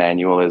keep it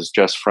manual is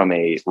just from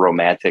a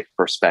romantic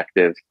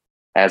perspective.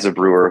 As a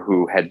brewer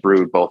who had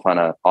brewed both on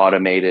an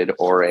automated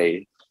or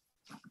a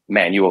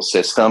manual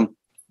system.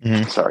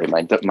 Mm-hmm. Sorry,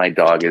 my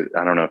dog is,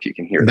 I don't know if you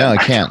can hear that. No, I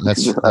can't.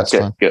 That's okay,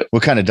 fine. Good.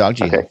 What kind of dog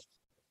do you have?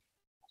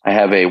 I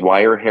have a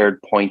wire-haired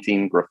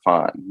pointing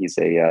Griffon. He's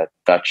a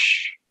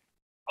Dutch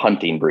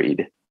hunting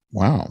breed.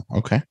 Wow.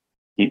 Okay.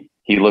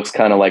 He looks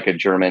kind of like a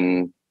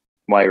German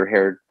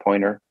wire-haired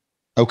pointer.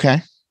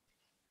 Okay.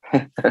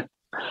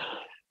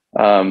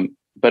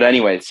 But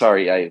anyway,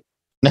 sorry,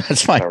 no,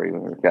 that's fine. Sorry,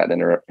 we got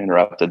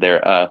interrupted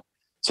there.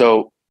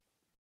 So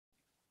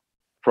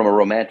from a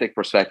romantic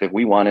perspective,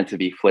 we wanted to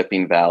be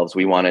flipping valves.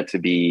 We wanted to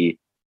be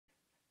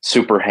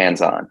super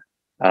hands-on.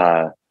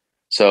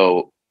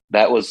 So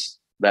that was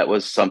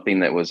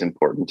something that was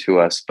important to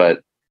us,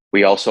 but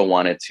we also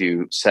wanted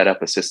to set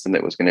up a system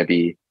that was going to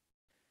be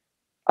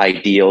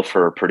ideal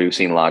for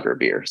producing lager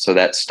beer. So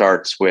that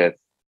starts with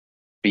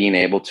being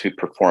able to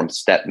perform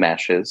step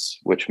mashes,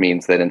 which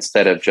means that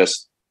instead of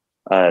just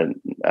a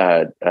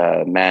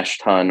mash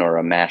tun or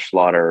a mash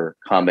lauter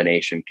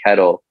combination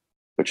kettle,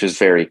 which is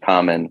very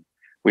common,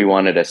 we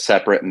wanted a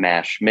separate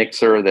mash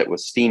mixer that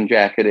was steam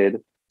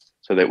jacketed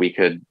so that we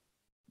could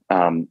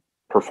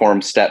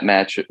perform step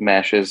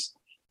mashes.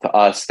 To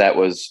us, that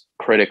was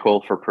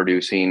critical for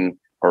producing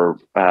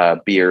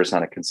beers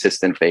on a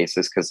consistent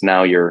basis, because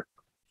now you're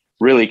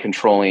really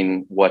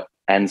controlling what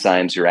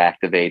enzymes you're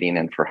activating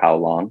and for how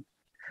long.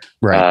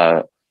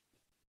 Right.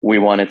 We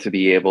wanted to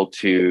be able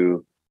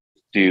to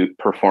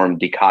perform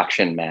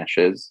decoction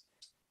mashes,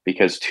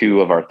 because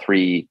 2 of our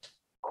 3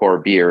 core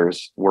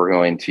beers we're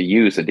going to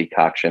use a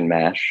decoction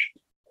mash.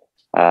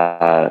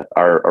 Our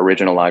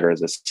original lager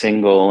is a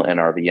single and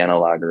our Vienna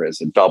lager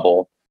is a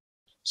double.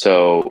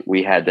 So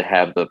we had to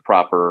have the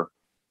proper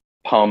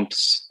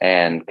pumps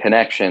and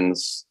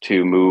connections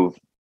to move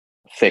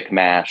thick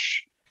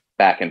mash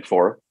back and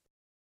forth.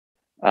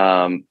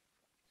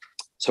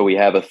 So we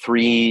have a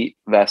 3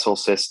 vessel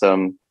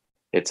system.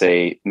 It's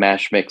a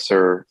mash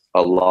mixer,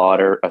 a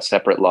lauter, a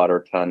separate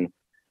lauter tun,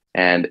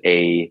 and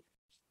a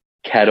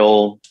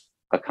kettle,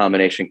 a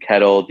combination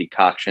kettle,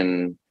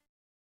 decoction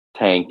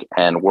tank,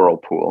 and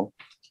whirlpool.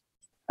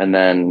 And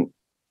then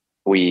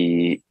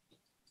we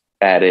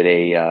added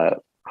a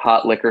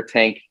hot liquor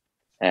tank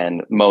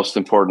and most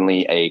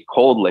importantly, a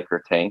cold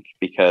liquor tank,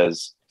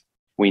 because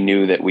we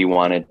knew that we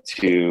wanted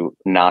to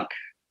knock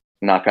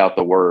out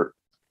the wort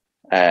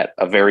at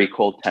a very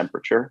cold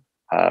temperature.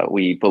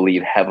 We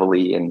believe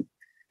heavily in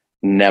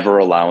never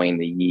allowing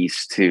the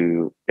yeast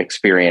to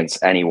experience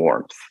any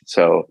warmth.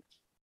 So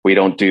we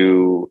don't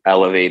do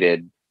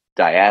elevated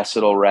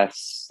diacetyl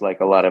rests like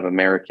a lot of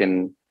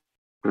American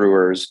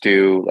brewers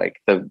do.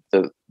 Like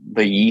the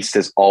yeast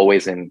is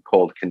always in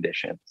cold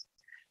conditions,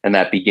 and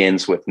that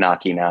begins with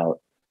knocking out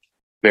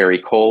very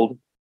cold.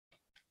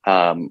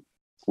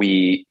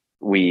 We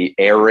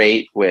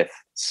aerate with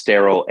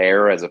sterile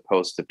air as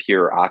opposed to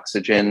pure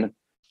oxygen,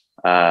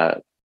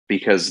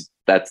 because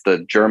that's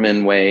the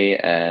German way,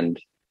 and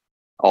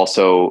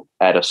also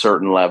at a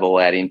certain level,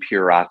 adding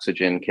pure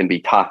oxygen can be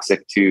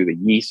toxic to the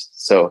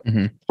yeast. So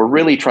we're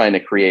really trying to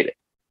create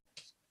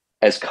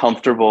as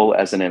comfortable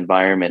as an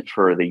environment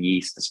for the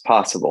yeast as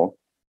possible.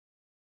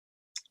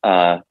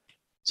 So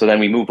then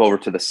we move over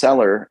to the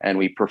cellar and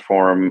we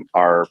perform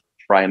our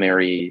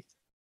primary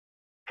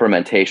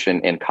fermentation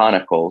in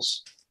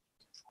conicals.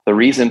 The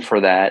reason for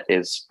that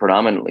is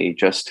predominantly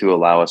just to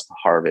allow us to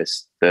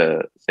harvest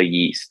the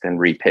yeast and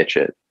repitch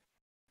it.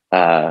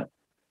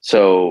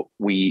 So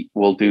we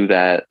will do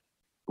that.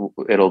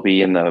 It'll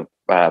be in the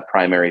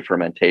primary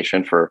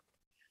fermentation for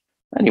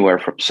anywhere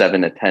from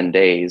 7 to 10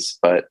 days.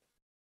 But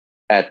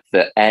at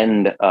the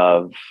end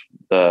of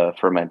the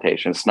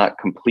fermentation, it's not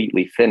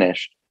completely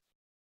finished,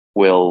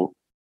 we'll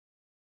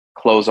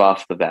close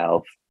off the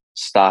valve,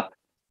 stop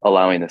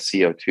allowing the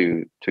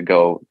CO2 to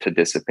go to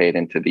dissipate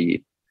into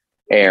the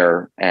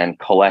air and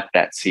collect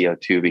that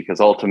CO2, because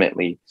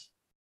ultimately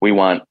we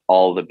want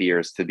all the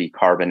beers to be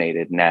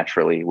carbonated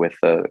naturally with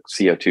the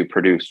CO2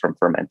 produced from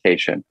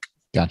fermentation.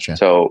 Gotcha.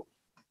 So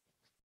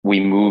we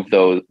move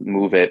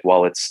it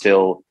while it's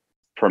still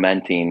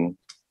fermenting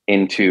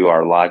into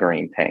our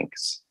lagering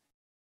tanks.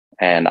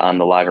 And on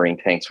the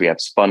lagering tanks, we have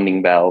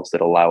spunding valves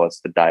that allow us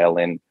to dial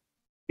in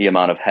the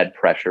amount of head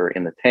pressure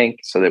in the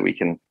tank so that we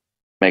can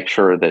make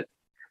sure that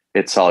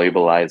it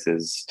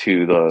solubilizes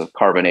to the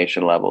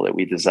carbonation level that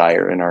we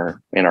desire in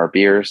our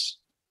beers.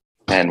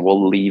 And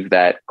we'll leave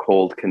that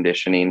cold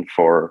conditioning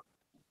for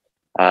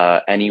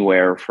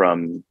anywhere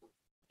from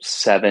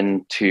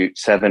 7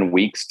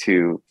 weeks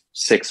to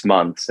 6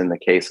 months in the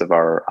case of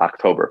our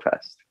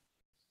Oktoberfest.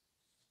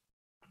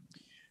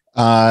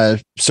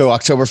 So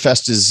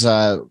Oktoberfest is,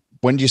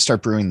 when do you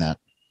start brewing that?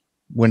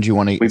 When do you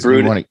want to? We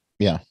brewed it.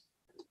 Yeah.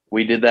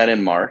 We did that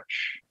in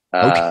March.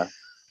 Okay.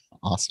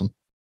 Awesome.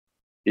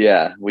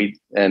 Yeah, we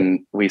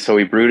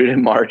brewed it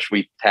in March.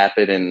 We tap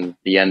it in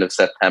the end of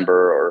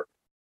September or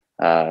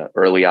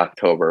early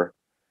October.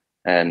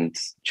 And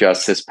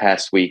just this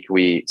past week,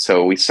 we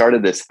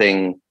started this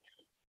thing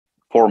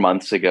 4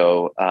 months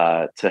ago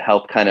to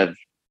help kind of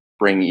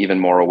bring even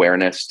more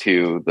awareness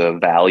to the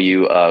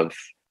value of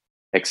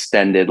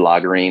extended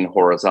lagering,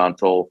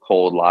 horizontal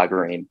cold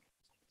lagering.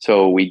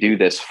 So we do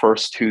this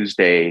first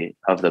Tuesday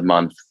of the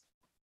month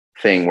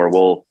thing where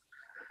we'll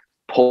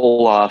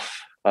pull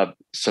off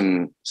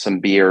some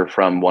beer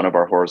from one of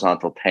our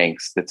horizontal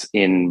tanks that's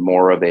in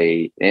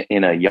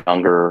a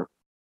younger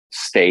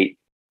state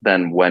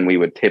than when we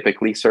would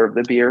typically serve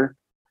the beer,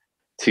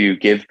 to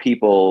give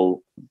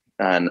people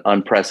an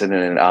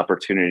unprecedented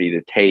opportunity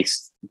to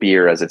taste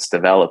beer as it's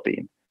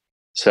developing.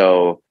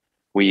 So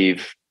we'll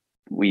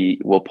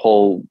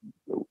pull,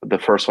 the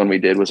first one we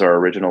did was our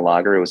original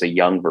lager. It was a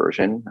young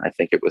version. I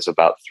think it was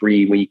about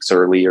 3 weeks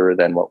earlier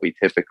than what we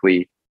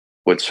typically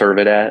would serve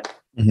it at.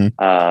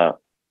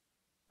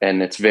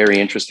 And it's very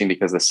interesting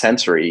because the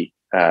sensory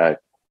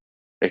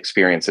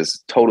experience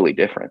is totally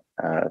different.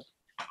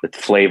 The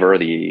flavor,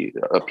 the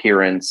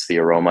appearance, the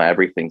aroma,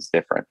 everything's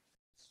different.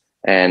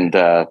 And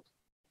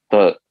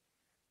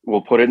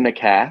we'll put it in a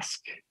cask.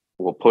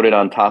 We'll put it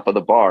on top of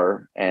the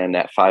bar, and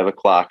at 5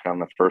 o'clock on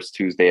the first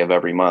Tuesday of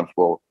every month,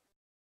 we'll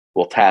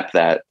tap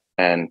that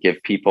and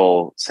give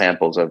people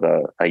samples of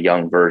a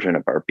young version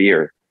of our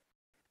beer.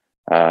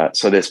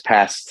 So this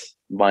past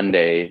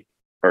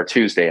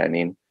Tuesday,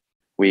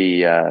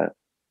 we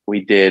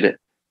did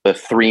the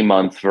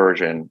 3-month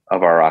version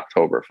of our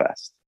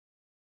Oktoberfest.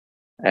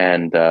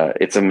 And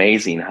it's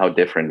amazing how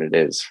different it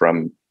is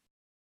from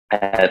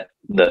at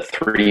the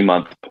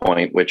 3-month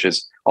point, which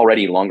is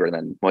already longer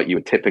than what you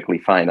would typically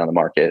find on the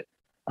market.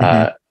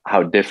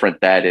 How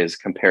different that is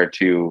compared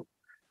to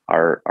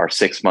our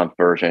 6-month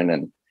version.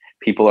 And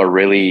people are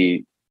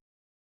really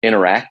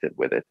interactive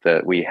with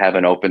it. We have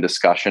an open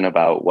discussion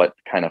about what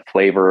kind of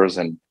flavors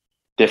and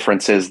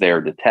differences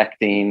they're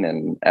detecting,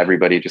 and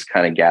everybody just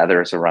kind of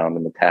gathers around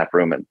in the tap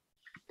room and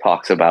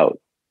talks about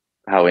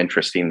how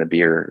interesting the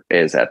beer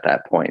is at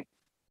that point.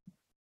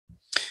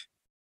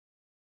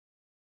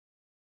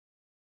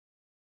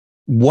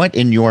 What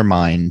in your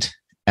mind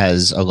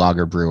as a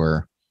lager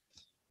brewer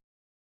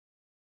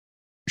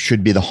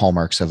should be the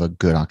hallmarks of a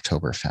good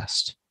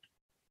Oktoberfest?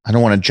 I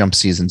don't want to jump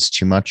seasons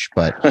too much,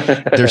 but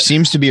there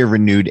seems to be a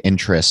renewed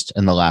interest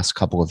in the last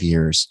couple of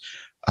years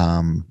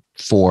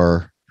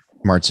for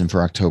Märzen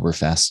for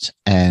Oktoberfest.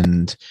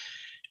 And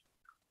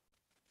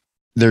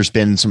there's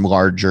been some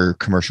larger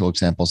commercial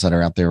examples that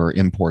are out there, or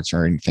imports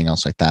or anything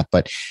else like that.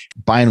 But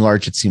by and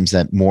large, it seems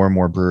that more and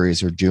more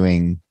breweries are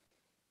doing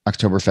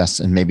Oktoberfest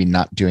and maybe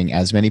not doing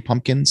as many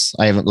pumpkins.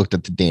 I haven't looked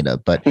at the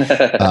data, but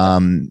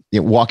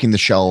walking the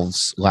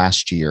shelves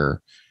last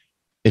year,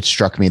 it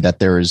struck me that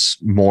there is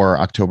more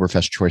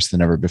Oktoberfest choice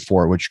than ever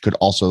before, which could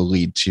also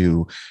lead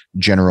to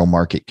general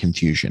market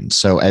confusion.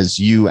 So as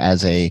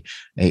a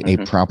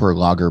proper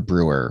lager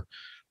brewer,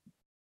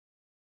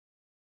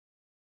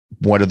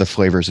 what are the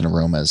flavors and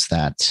aromas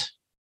that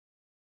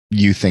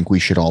you think we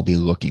should all be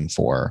looking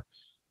for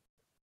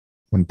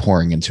when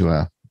pouring into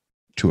a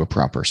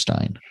proper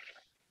stein?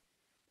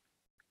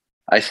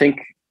 I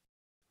think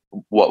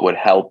what would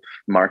help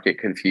market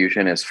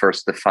confusion is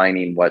first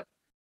defining what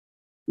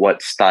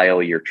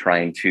style you're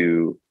trying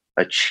to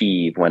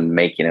achieve when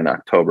making an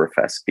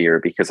Oktoberfest beer,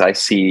 because I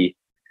see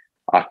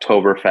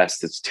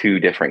Oktoberfest as two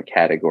different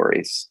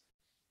categories.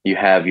 You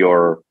have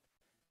your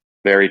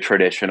very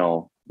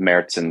traditional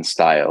Märzen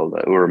style,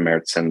 the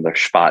Urmärzen, the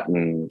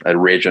Spaten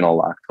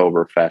original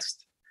Oktoberfest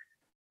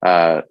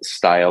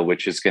style,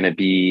 which is going to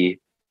be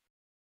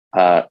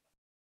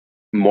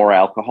more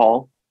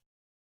alcohol,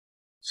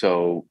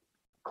 so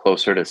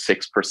closer to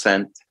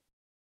 6%,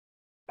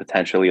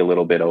 potentially a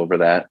little bit over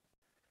that.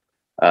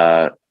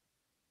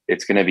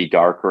 It's going to be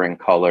darker in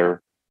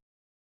color.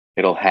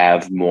 It'll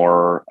have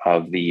more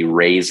of the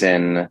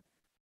raisin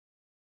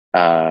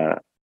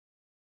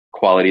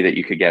quality that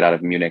you could get out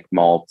of Munich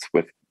malt,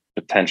 with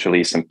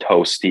potentially some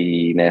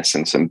toastiness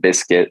and some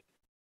biscuit.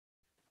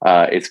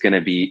 It's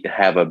going to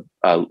have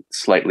a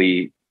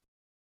slightly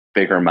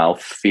bigger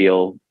mouth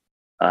feel,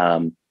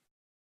 and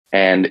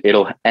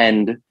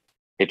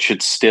it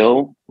should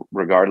still,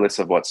 regardless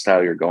of what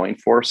style you're going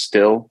for,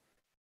 still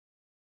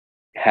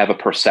have a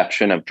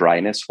perception of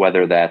dryness,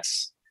 whether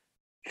that's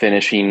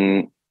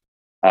finishing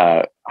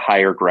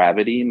higher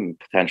gravity and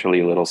potentially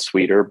a little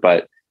sweeter,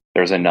 but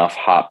there's enough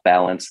hop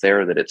balance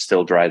there that it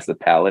still dries the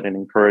palate and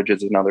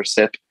encourages another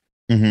sip.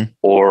 Mm-hmm.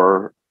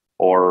 Or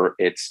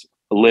it's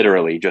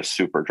literally just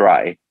super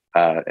dry,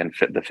 and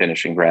the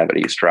finishing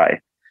gravity is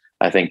dry.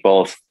 I think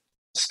both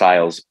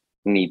styles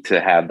need to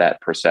have that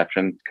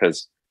perception,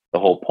 because the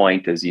whole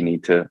point is you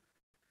need to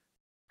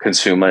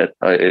consume it.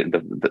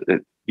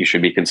 You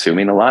should be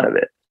consuming a lot of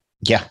it.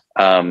 Yeah.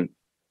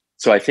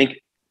 So I think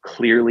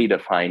clearly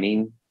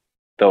defining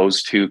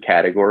those two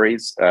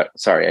categories.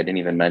 Sorry, I didn't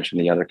even mention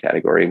the other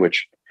category,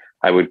 which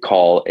I would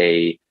call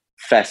a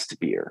fest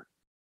beer.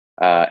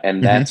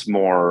 And that's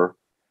more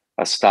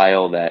a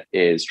style that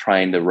is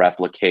trying to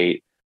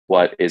replicate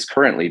what is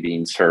currently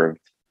being served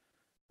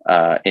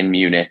in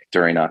Munich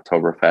during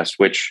Oktoberfest,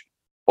 which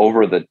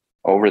over the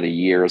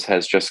years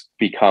has just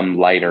become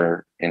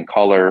lighter in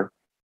color,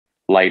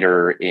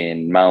 lighter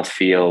in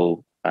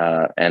mouthfeel,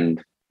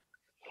 and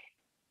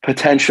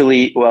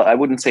potentially, well, I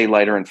wouldn't say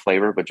lighter in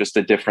flavor, but just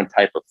a different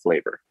type of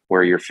flavor,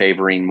 where you're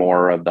favoring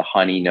more of the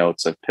honey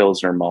notes of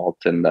Pilsner malt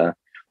and the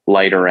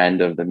lighter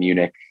end of the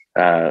Munich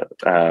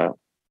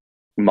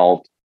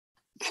malt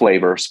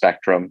flavor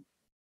spectrum.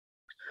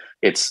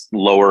 It's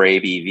lower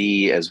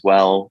ABV as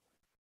well.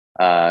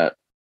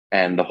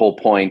 And the whole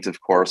point,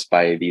 of course,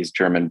 by these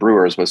German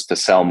brewers was to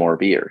sell more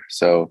beer.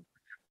 So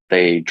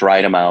they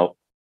dried them out,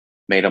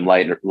 made them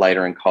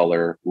lighter in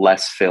color,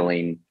 less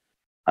filling,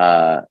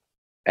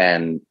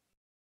 and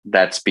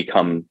that's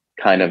become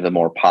kind of the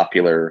more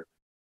popular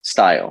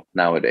style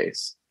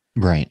nowadays.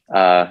 Right.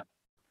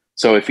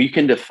 So if you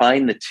can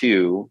define the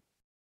two,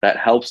 that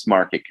helps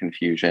market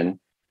confusion,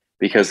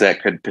 because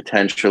that could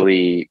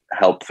potentially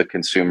help the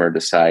consumer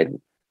decide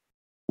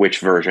which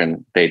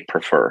version they'd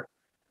prefer.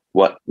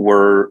 What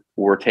we're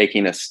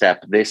taking a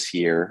step this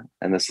year,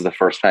 and this is the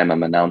first time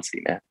I'm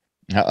announcing it.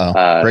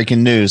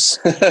 Breaking news.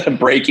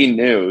 Breaking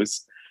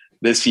news.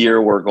 This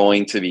year, we're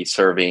going to be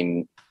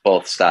serving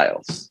both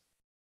styles,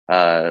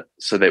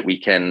 so that we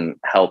can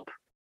help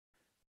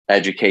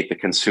educate the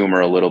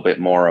consumer a little bit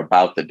more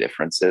about the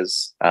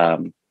differences.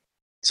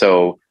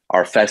 So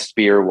our fest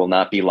beer will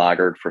not be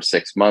lagered for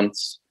 6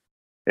 months.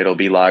 It'll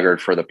be lagered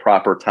for the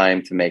proper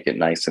time to make it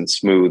nice and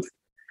smooth,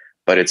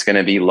 but it's going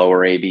to be lower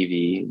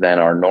ABV than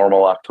our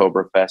normal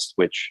Oktoberfest,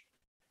 which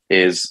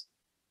is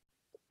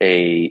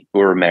a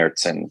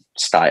Urmärzen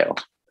style.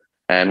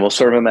 And we'll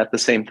serve them at the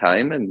same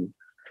time and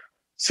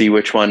see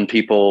which one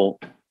people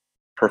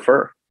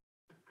prefer.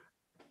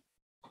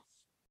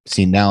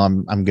 See, now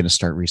I'm going to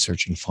start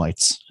researching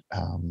flights.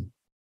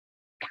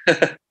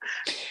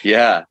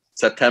 Yeah,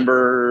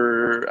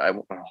 September,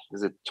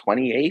 is it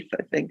 28th?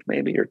 I think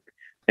maybe, or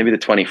maybe the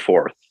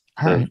 24th,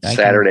 right,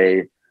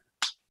 Saturday.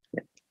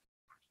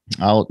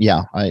 Let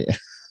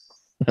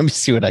me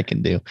see what I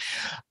can do.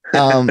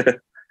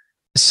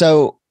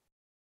 So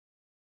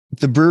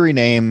the brewery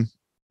name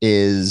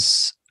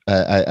is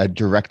a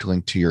direct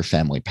link to your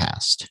family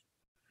past.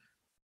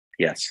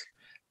 Yes.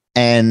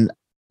 And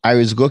I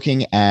was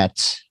looking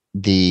at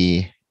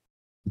the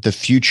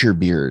future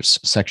beers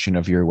section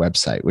of your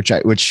website,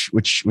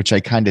 which I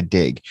kind of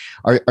dig.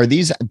 Are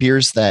these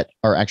beers that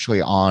are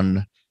actually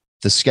on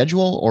the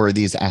schedule, or are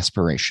these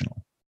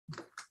aspirational?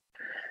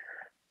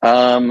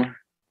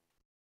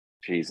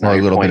 Geez, now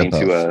you're pointing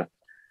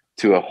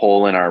to a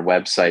hole in our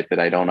website that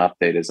I don't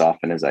update as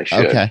often as I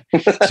should. Okay.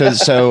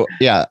 So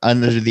yeah,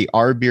 under the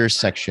our beers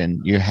section,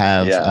 you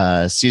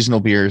have seasonal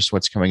beers,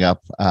 what's coming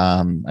up,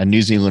 a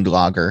New Zealand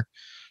lager,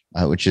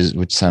 which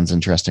sounds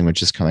interesting,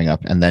 which is coming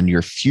up, and then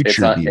your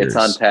future beers. It's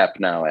on tap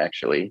now,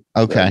 actually.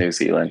 Okay. New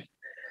Zealand.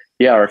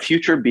 Yeah, our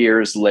future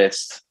beers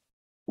list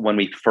when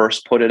we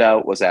first put it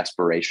out was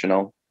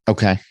aspirational.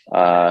 Okay.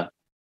 But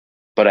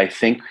I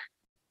think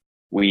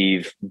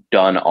we've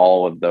done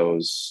all of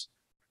those,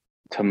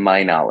 to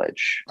my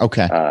knowledge,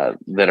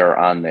 that are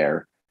on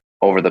there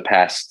over the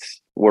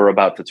past. We're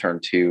about to turn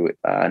 2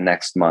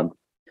 next month.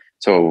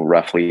 So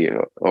roughly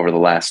over the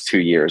last 2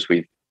 years,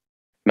 we've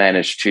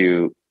managed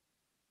to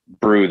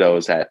brew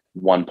those at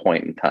one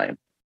point in time.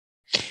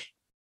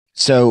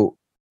 So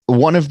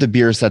one of the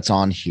beers that's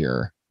on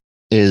here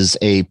is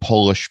a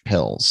Polish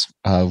Pils,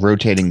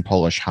 rotating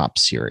Polish hop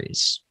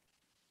series.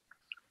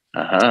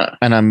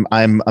 And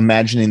I'm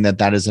imagining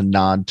that is a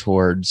nod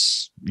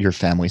towards your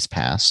family's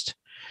past.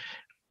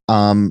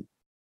 And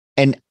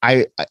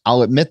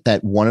I'll admit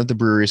that one of the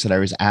breweries that I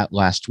was at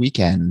last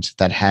weekend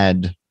that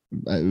had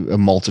a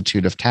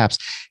multitude of taps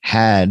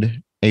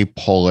had a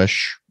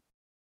Polish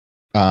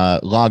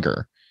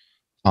lager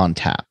on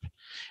tap.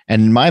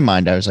 And in my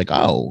mind, I was like,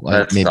 oh,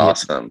 that's maybe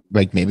awesome.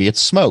 Maybe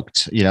it's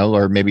smoked,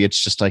 or maybe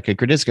it's just like a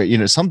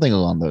Grodicka, something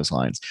along those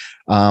lines.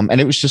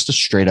 And it was just a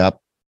straight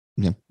up,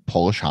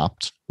 Polish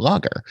hopped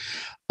lager.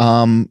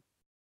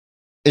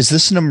 Is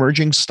this an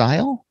emerging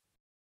style?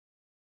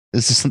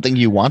 Is this something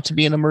you want to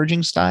be an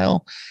emerging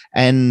style?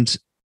 And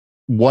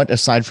what,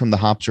 aside from the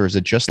hops, or is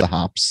it just the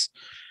hops,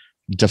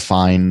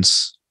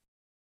 defines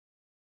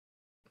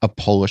a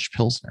Polish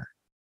Pilsner?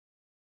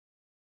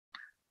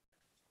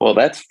 Well,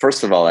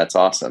 first of all, that's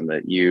awesome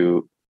that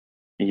you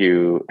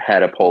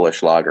had a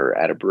Polish lager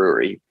at a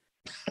brewery,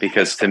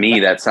 because to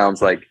me that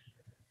sounds like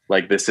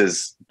this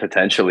is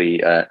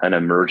potentially an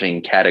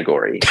emerging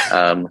category.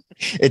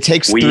 It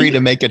takes 3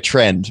 to make a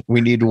trend.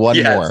 We need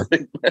one more.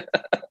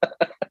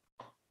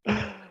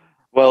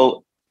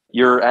 Well,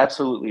 you're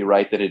absolutely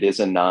right that it is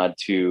a nod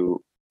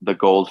to the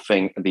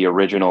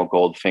original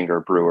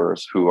Goldfinger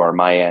brewers, who are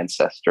my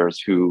ancestors,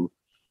 who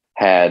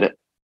had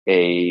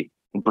a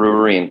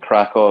brewery in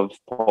Krakow,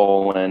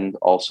 Poland,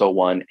 also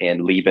one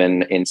in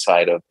Lieben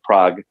inside of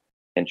Prague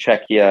in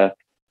Czechia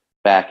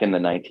back in the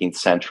 19th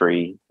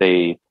century.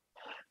 They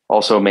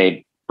also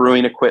made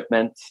brewing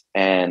equipment,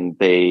 and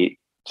they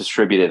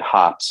distributed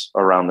hops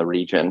around the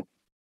region.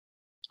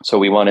 So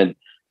the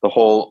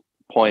whole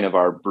point of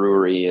our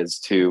brewery is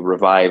to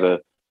revive a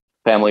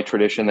family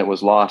tradition that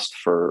was lost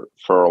for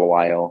a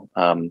while.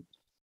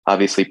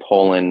 Obviously,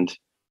 Poland,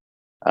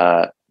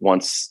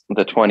 once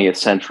the 20th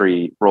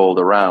century rolled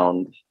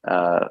around,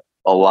 a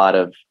lot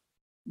of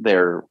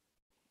the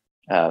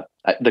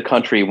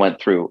country went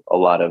through a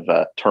lot of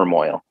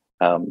turmoil,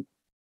 to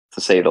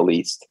say the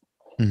least.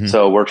 Mm-hmm.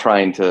 So we're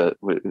trying to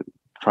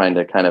kind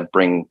of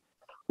bring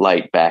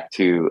light back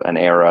to an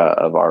era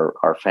of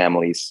our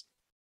family's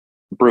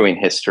brewing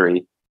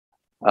history.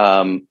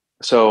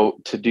 So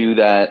to do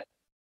that,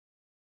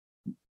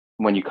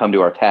 when you come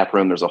to our tap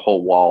room, there's a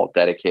whole wall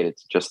dedicated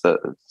to just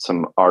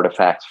some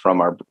artifacts from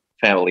our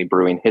family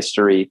brewing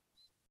history.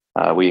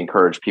 We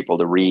encourage people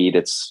to read.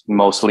 It's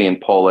mostly in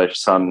Polish,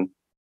 some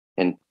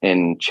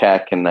in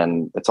Czech, and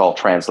then it's all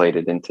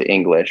translated into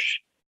English.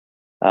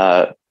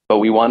 But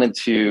we wanted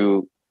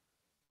to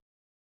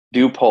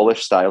do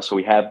Polish style. So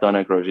we have done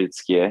a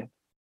Grodzickie,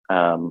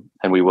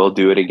 and we will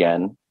do it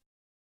again.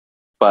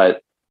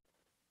 But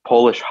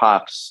Polish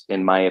hops,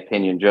 in my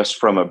opinion, just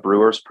from a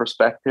brewer's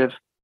perspective,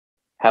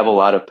 have a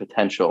lot of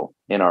potential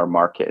in our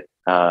market.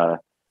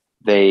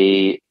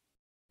 They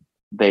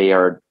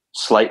are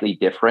slightly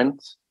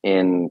different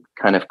in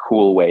kind of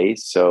cool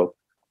ways. So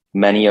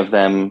many of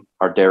them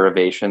are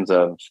derivations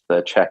of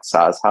the Czech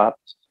Saz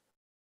hops.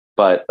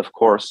 But of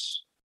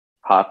course,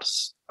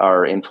 hops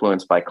are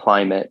influenced by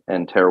climate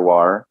and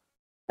terroir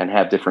and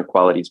have different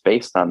qualities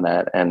based on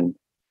that. And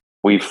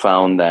we've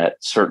found that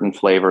certain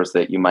flavors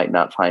that you might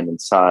not find in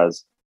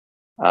Saz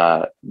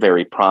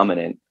very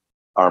prominent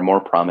are more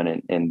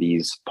prominent in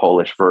these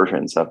Polish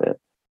versions of it.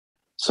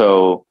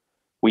 So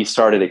we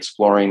started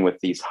exploring with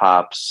these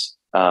hops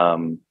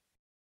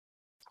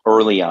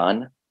early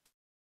on,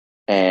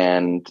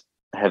 and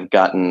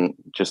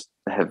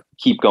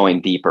keep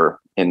going deeper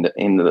in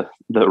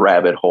the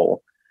rabbit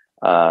hole.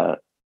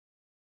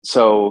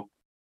 So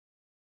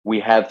we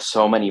have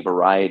so many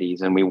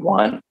varieties, and we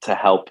want to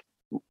help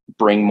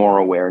bring more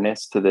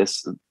awareness to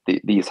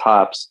these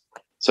hops.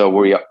 So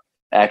we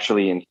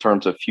actually, in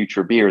terms of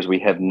future beers, we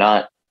have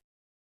not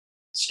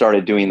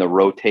started doing the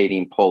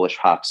rotating Polish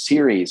hop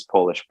series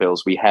Polish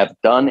Pils. We have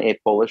done a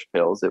Polish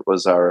Pils. It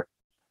was our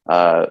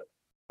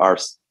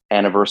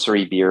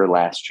anniversary beer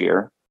last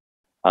year.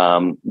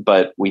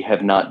 But we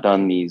have not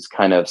done these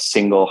kind of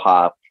single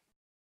hop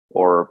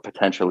or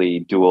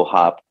potentially dual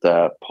hop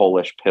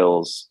Polish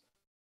Pils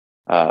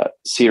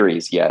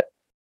series yet.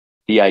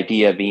 The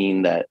idea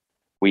being that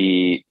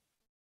we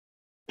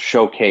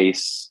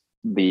showcase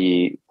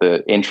the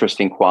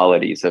interesting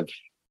qualities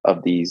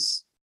of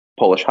these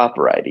Polish hop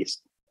varieties.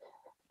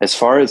 As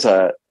far as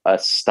a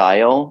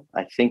style,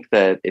 I think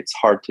that it's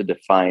hard to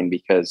define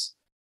because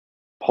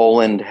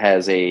Poland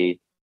has a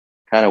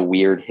kind of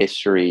weird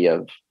history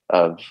of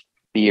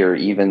beer,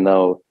 even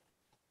though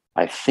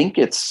I think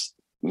it's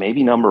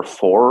maybe number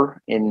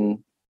 4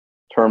 in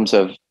terms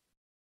of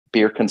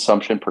beer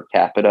consumption per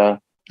capita.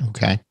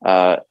 Okay.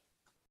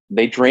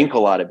 They drink a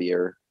lot of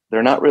beer.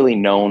 They're not really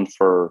known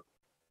for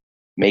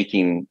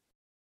making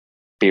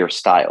beer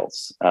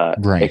styles,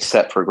 Right.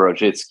 except for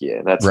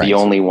Grodziskie. That's Right. the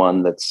only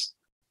one that's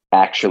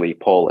actually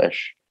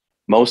Polish.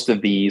 Most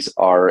of these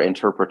are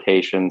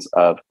interpretations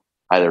of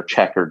either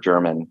Czech or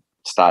German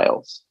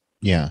styles.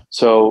 Yeah.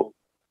 So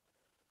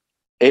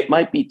it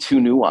might be too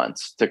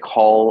nuanced to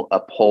call a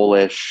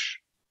Polish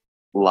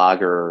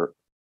lager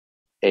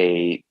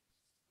a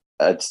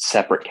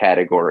separate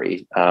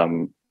category.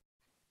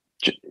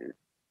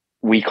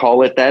 We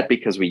call it that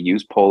because we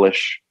use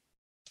Polish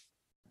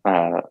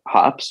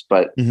hops,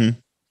 but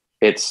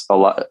it's a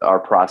lot. Our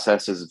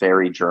process is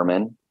very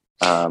German.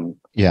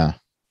 Yeah.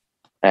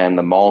 And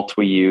the malt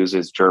we use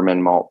is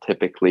German malt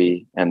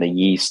typically, and the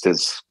yeast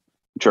is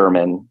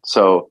German.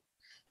 So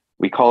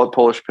we call it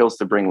Polish Pils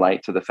to bring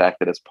light to the fact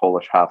that it's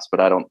Polish hops, but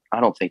I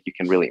don't think you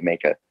can really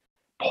make a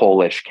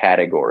Polish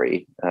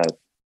category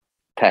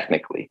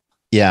technically.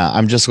 Yeah,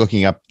 I'm just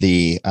looking up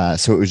the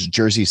so it was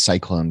Jersey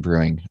Cyclone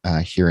Brewing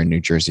here in New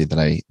Jersey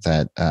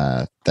that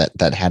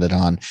had it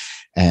on,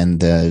 and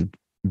the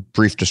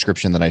brief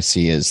description that I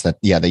see is that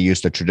they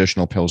used a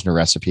traditional Pilsner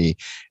recipe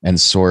and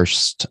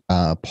sourced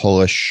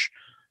Polish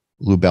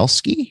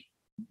Lubelski.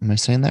 Am I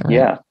saying that right?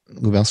 Yeah,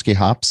 Lubelski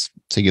hops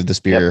to give this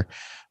beer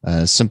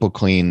simple,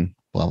 clean,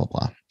 blah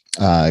blah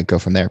blah. Go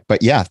from there,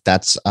 but yeah,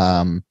 that's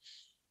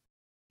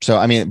so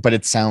I mean, but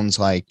it sounds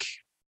like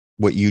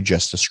what you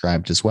just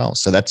described as well.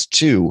 So that's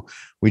 2.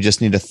 We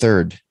just need a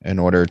 3rd in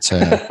order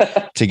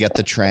to get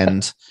the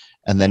trend.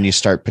 And then you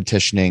start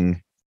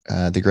petitioning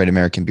the Great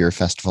American Beer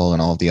Festival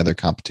and all of the other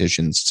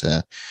competitions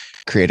to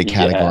create a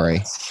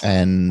category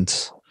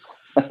and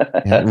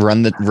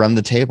run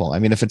the table. I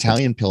mean, if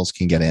Italian Pils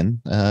can get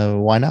in,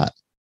 why not?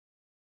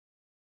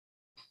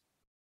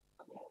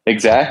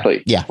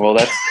 Exactly. Yeah. Well,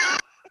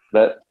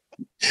 that.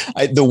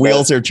 The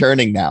wheels are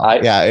turning now.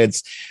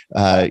 It's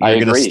you're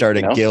going to start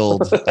a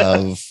guild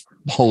of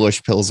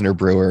Polish Pilsner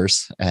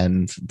brewers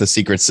and the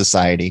secret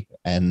society,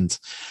 and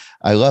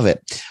I love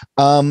it.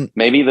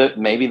 Maybe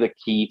the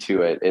key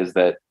to it is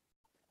that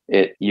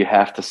you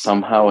have to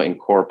somehow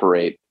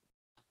incorporate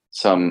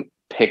some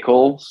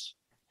pickles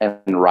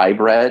and rye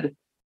bread,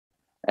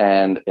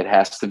 and it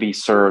has to be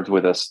served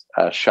with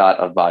a shot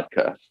of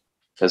vodka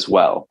as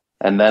well,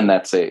 and then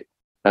that's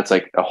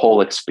like a whole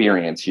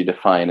experience you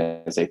define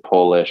as a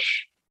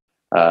Polish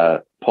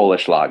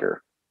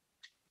lager.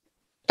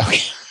 Okay.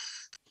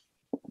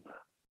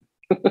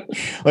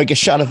 Like a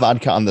shot of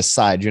vodka on the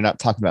side. You're not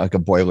talking about like a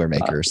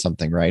Boilermaker or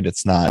something, right?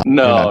 It's not. You're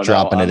not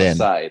dropping it in.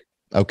 Side.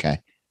 Okay.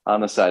 On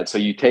the side. So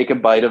you take a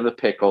bite of the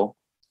pickle.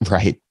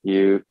 Right.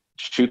 You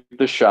shoot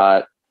the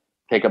shot,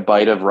 take a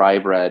bite of rye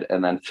bread,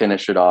 and then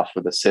finish it off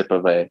with a sip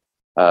of a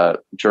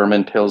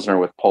German Pilsner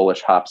with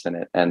Polish hops in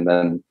it. And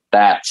then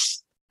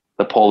that's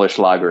the Polish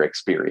lager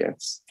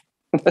experience.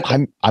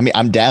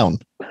 I'm down.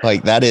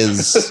 Like that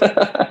is,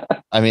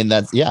 I mean,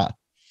 that's, yeah.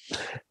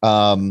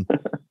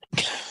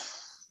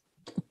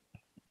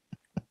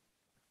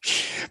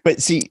 But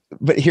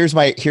here's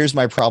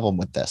my problem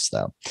with this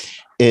though,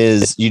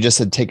 is you just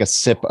said take a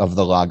sip of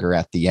the lager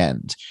at the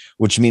end,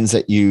 which means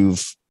that you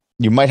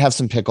might have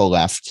some pickle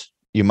left.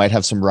 You might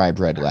have some rye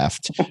bread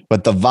left,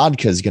 but the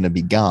vodka is going to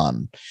be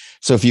gone.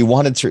 So if you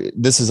wanted to,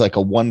 this is like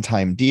a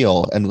one-time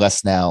deal,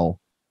 unless now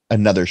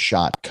another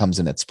shot comes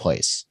in its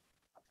place.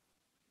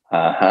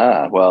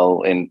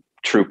 Well, in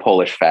true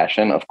Polish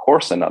fashion, of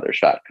course, another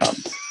shot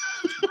comes.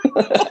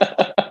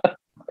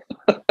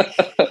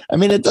 I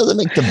mean, it doesn't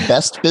make the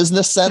best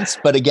business sense,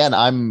 but again,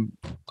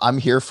 I'm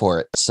here for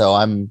it. So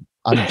I'm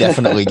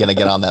definitely going to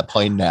get on that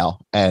plane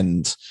now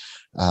and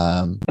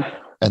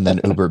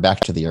then Uber back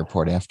to the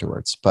airport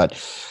afterwards. But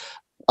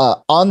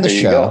on the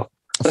show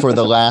for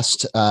the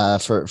last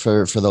for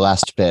the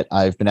last bit,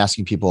 I've been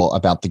asking people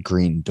about the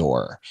green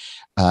door,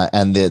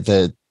 and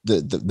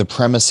the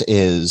premise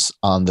is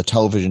on the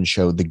television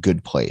show The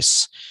Good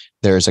Place.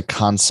 There's a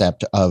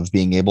concept of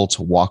being able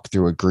to walk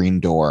through a green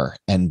door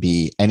and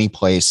be any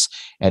place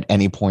at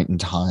any point in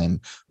time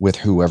with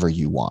whoever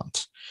you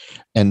want.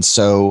 And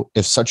so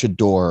if such a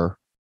door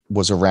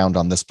was around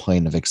on this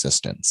plane of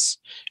existence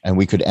and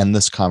we could end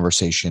this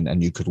conversation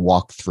and you could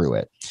walk through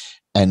it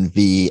and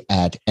be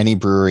at any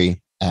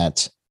brewery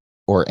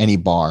or any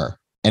bar,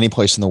 any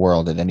place in the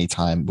world at any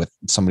time with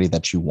somebody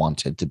that you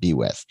wanted to be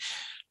with,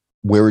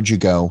 where would you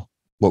go?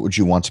 What would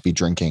you want to be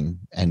drinking?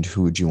 And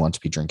who would you want to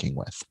be drinking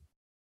with?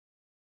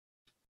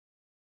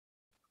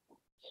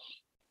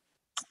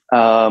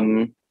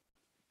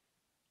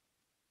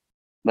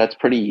 That's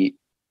pretty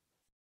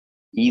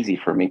easy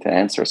for me to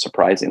answer,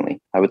 surprisingly.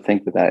 I would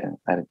think that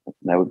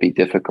would be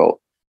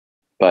difficult,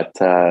 but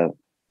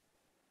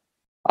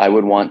I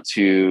would want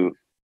to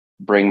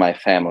bring my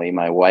family,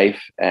 my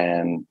wife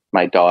and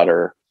my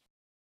daughter,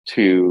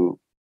 to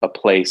a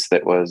place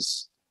that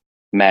was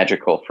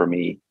magical for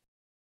me,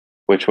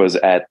 which was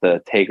at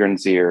the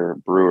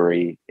Tegernseer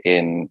Brewery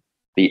in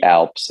the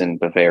Alps in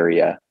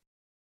Bavaria,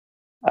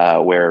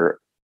 where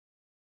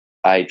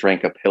I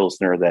drank a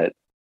Pilsner that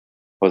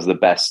was the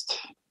best,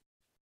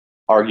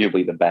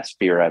 arguably the best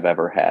beer I've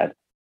ever had.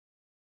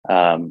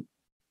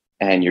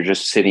 And you're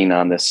just sitting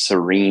on this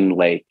serene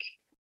lake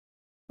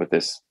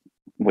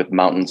with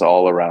mountains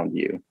all around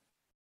you.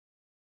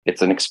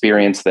 It's an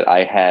experience that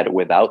I had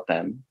without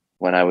them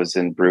when I was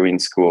in brewing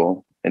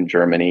school in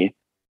Germany,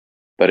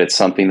 but it's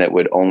something that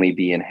would only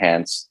be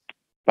enhanced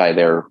by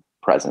their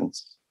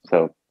presence.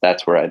 So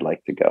that's where I'd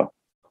like to go.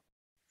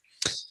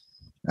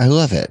 I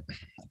love it.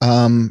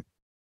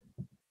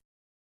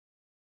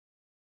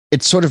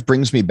 It sort of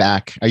brings me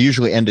back. I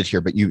usually end it here,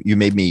 but you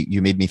made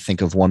me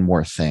think of one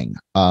more thing,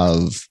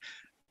 of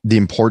the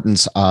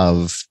importance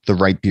of the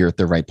right beer at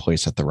the right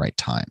place at the right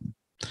time.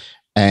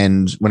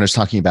 And when I was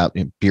talking about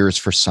beers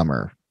for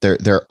summer,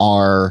 there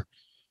are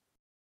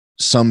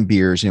some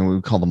beers,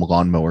 we call them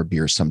lawnmower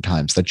beers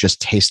sometimes, that just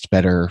taste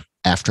better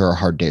after a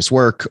hard day's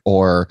work,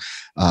 or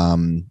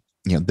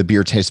the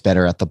beer tastes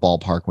better at the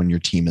ballpark when your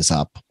team is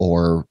up,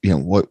 or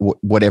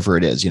whatever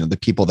it is, the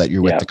people that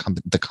you're with,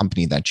 the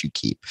company that you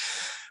keep.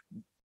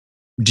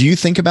 Do you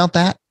think about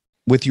that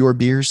with your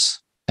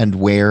beers, and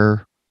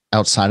where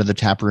outside of the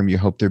tap room you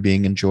hope they're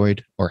being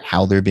enjoyed, or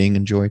how they're being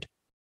enjoyed?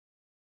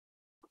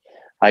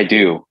 I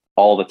do,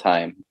 all the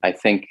time.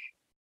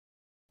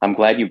 I'm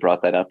glad you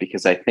brought that up,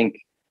 because I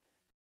think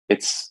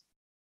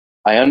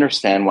I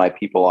understand why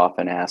people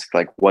often ask,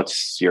 like,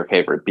 what's your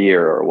favorite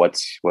beer, or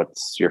what's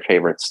your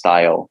favorite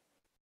style?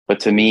 But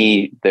to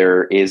me,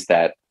 there is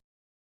that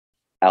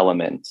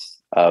element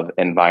of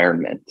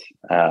environment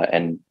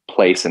and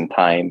place and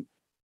time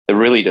that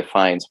really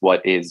defines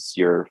what is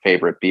your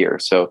favorite beer.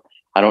 So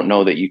I don't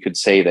know that you could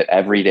say that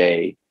every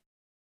day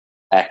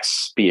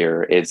X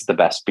beer is the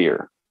best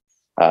beer.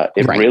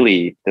 It Right.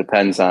 really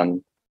depends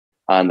on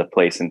the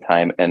place and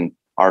time. And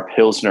our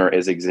Pilsner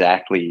is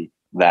exactly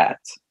that.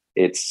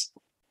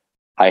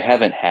 I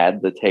haven't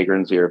had the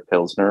Tegernseer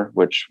Pilsner,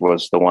 which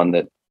was the one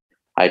that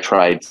I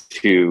tried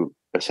to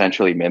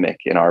essentially mimic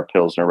in our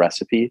Pilsner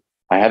recipe.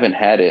 I haven't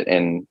had it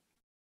in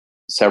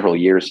several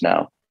years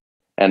now.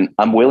 And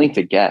I'm willing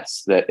to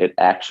guess that it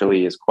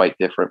actually is quite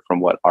different from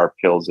what our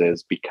Pils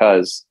is,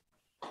 because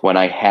when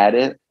I had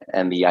it,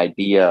 and the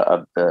idea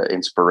of the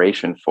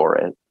inspiration for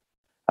it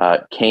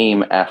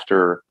came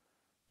after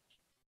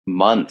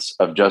months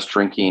of just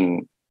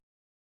drinking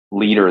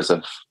liters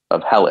of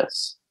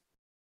Helles.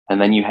 And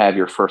then you have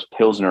your first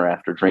Pilsner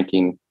after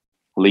drinking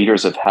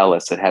liters of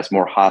Helles that has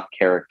more hop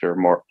character,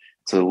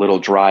 it's a little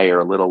drier,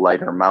 a little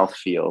lighter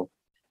mouthfeel.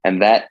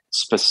 And that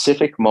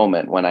specific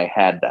moment when I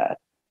had that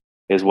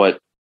is what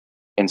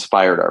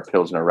inspired our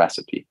Pilsner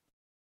recipe.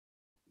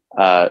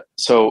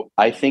 So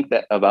I think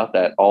that about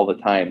that all the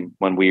time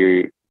when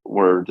we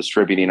were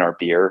distributing our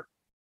beer.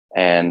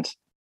 And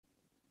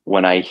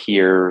when I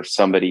hear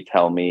somebody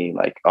tell me,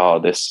 like,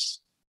 oh,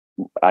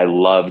 I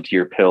loved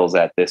your Pils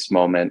at this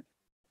moment.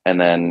 And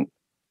then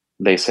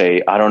they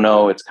say, I don't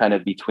know, it's kind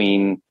of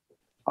between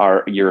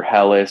your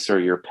Helles or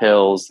your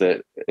Pils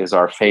that is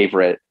our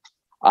favorite.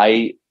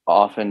 I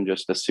often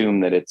just assume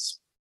that it's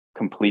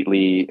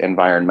completely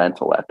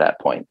environmental at that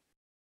point.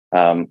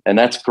 And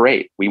that's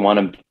great. We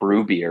want to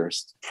brew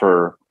beers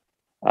for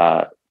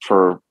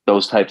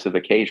those types of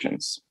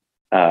occasions.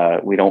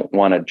 We don't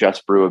want to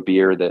just brew a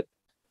beer that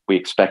we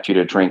expect you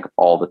to drink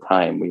all the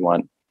time. We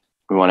want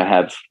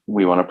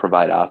to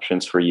provide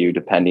options for you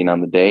depending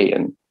on the day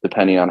and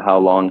depending on how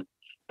long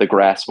the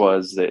grass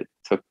was that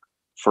took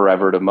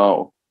forever to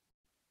mow.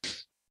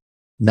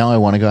 Now I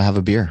want to go have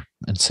a beer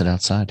and sit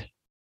outside.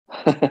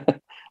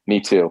 Me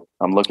too.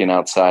 I'm looking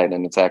outside,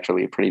 and it's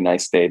actually a pretty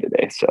nice day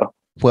today. So,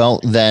 well,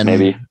 then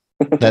maybe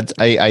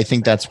I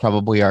think that's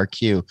probably our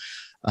cue.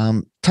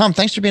 Tom,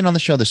 thanks for being on the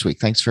show this week.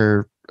 Thanks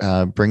for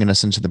bringing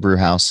us into the brew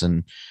house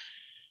and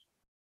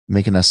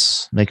making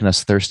us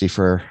thirsty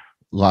for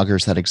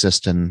lagers that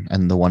exist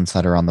and the ones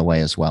that are on the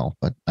way as well.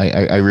 But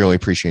I really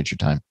appreciate your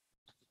time.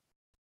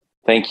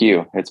 Thank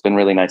you. It's been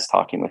really nice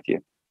talking with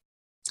you.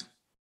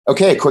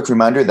 Okay, a quick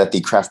reminder that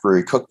the Craft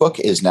Brewery Cookbook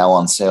is now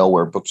on sale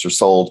where books are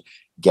sold.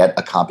 Get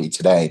a copy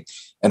today.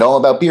 And All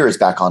About Beer is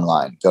back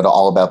online. Go to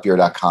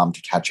allaboutbeer.com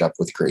to catch up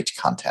with great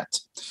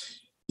content.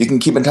 You can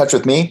keep in touch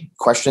with me.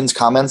 Questions,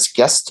 comments,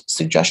 guest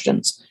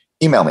suggestions.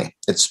 Email me.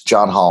 It's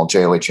John Hall,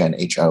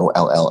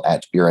 JOHNHOLL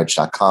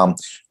 @beeredge.com,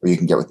 or you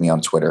can get with me on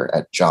Twitter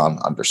at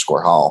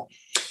John_Hall.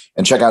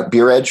 And check out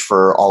Beer Edge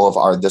for all of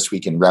our This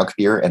Week in Rauk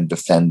Beer and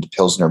Defend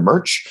Pilsner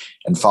merch,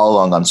 and follow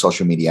along on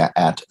social media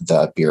at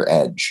The Beer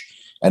Edge.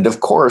 And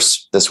of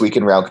course, This Week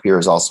in Rauk Beer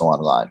is also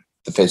online.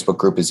 The Facebook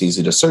group is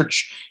easy to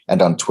search,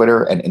 and on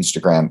Twitter and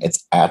Instagram,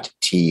 it's at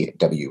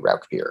TW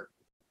Rauk Beer.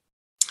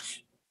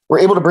 We're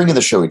able to bring you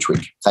the show each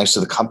week thanks to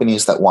the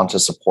companies that want to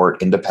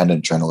support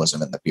independent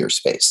journalism in the beer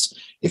space.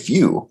 If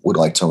you would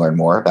like to learn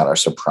more about our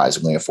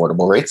surprisingly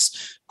affordable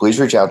rates,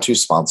 please reach out to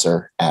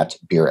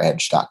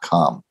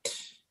sponsor@beeredge.com.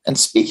 And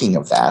speaking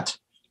of that,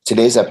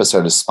 today's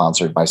episode is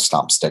sponsored by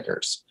Stomp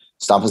Stickers.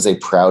 Stomp is a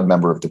proud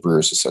member of the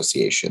Brewers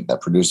Association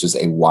that produces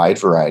a wide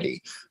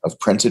variety of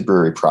printed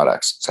brewery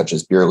products, such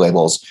as beer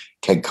labels,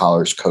 keg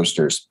collars,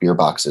 coasters, beer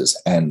boxes,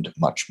 and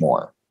much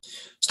more.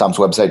 Stomp's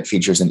website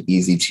features an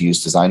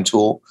easy-to-use design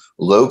tool,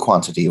 low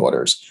quantity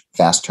orders,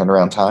 fast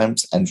turnaround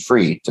times, and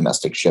free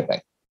domestic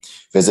shipping.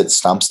 Visit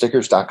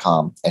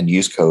stompstickers.com and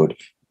use code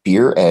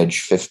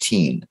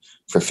BeerEdge15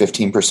 for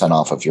 15%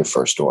 off of your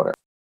first order.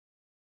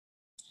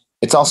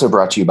 It's also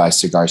brought to you by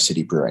Cigar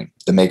City Brewing,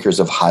 the makers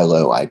of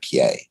High-Low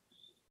IPA.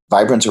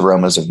 Vibrant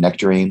aromas of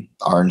nectarine,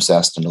 orange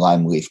zest, and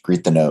lime leaf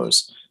greet the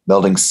nose,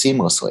 melding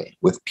seamlessly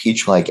with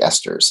peach-like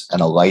esters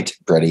and a light,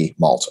 bready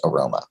malt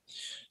aroma.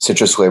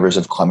 Citrus flavors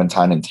of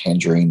clementine and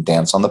tangerine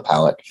dance on the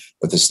palate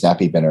with a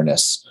snappy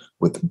bitterness,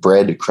 with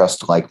bread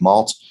crust-like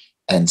malt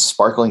and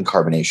sparkling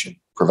carbonation,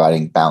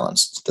 providing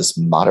balance to this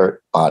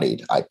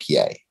moderate-bodied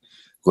IPA.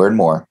 Learn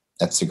more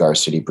at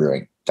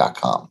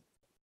cigarcitybrewing.com.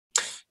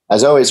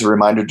 As always, a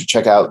reminder to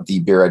check out the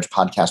Beer Edge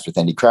podcast with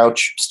Andy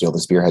Crouch. Still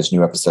This Beer has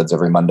new episodes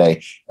every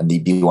Monday, and the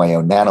BYO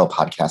Nano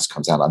podcast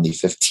comes out on the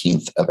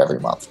 15th of every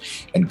month.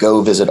 And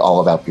go visit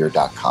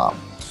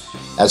allaboutbeer.com.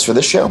 As for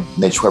this show,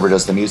 Mitch Weber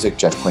does the music,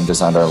 Jeff Quinn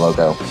designed our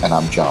logo, and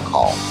I'm John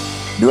Hall.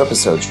 New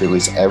episodes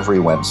release every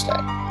Wednesday,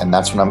 and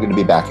that's when I'm going to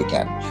be back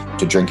again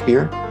to drink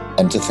beer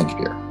and to think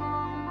beer.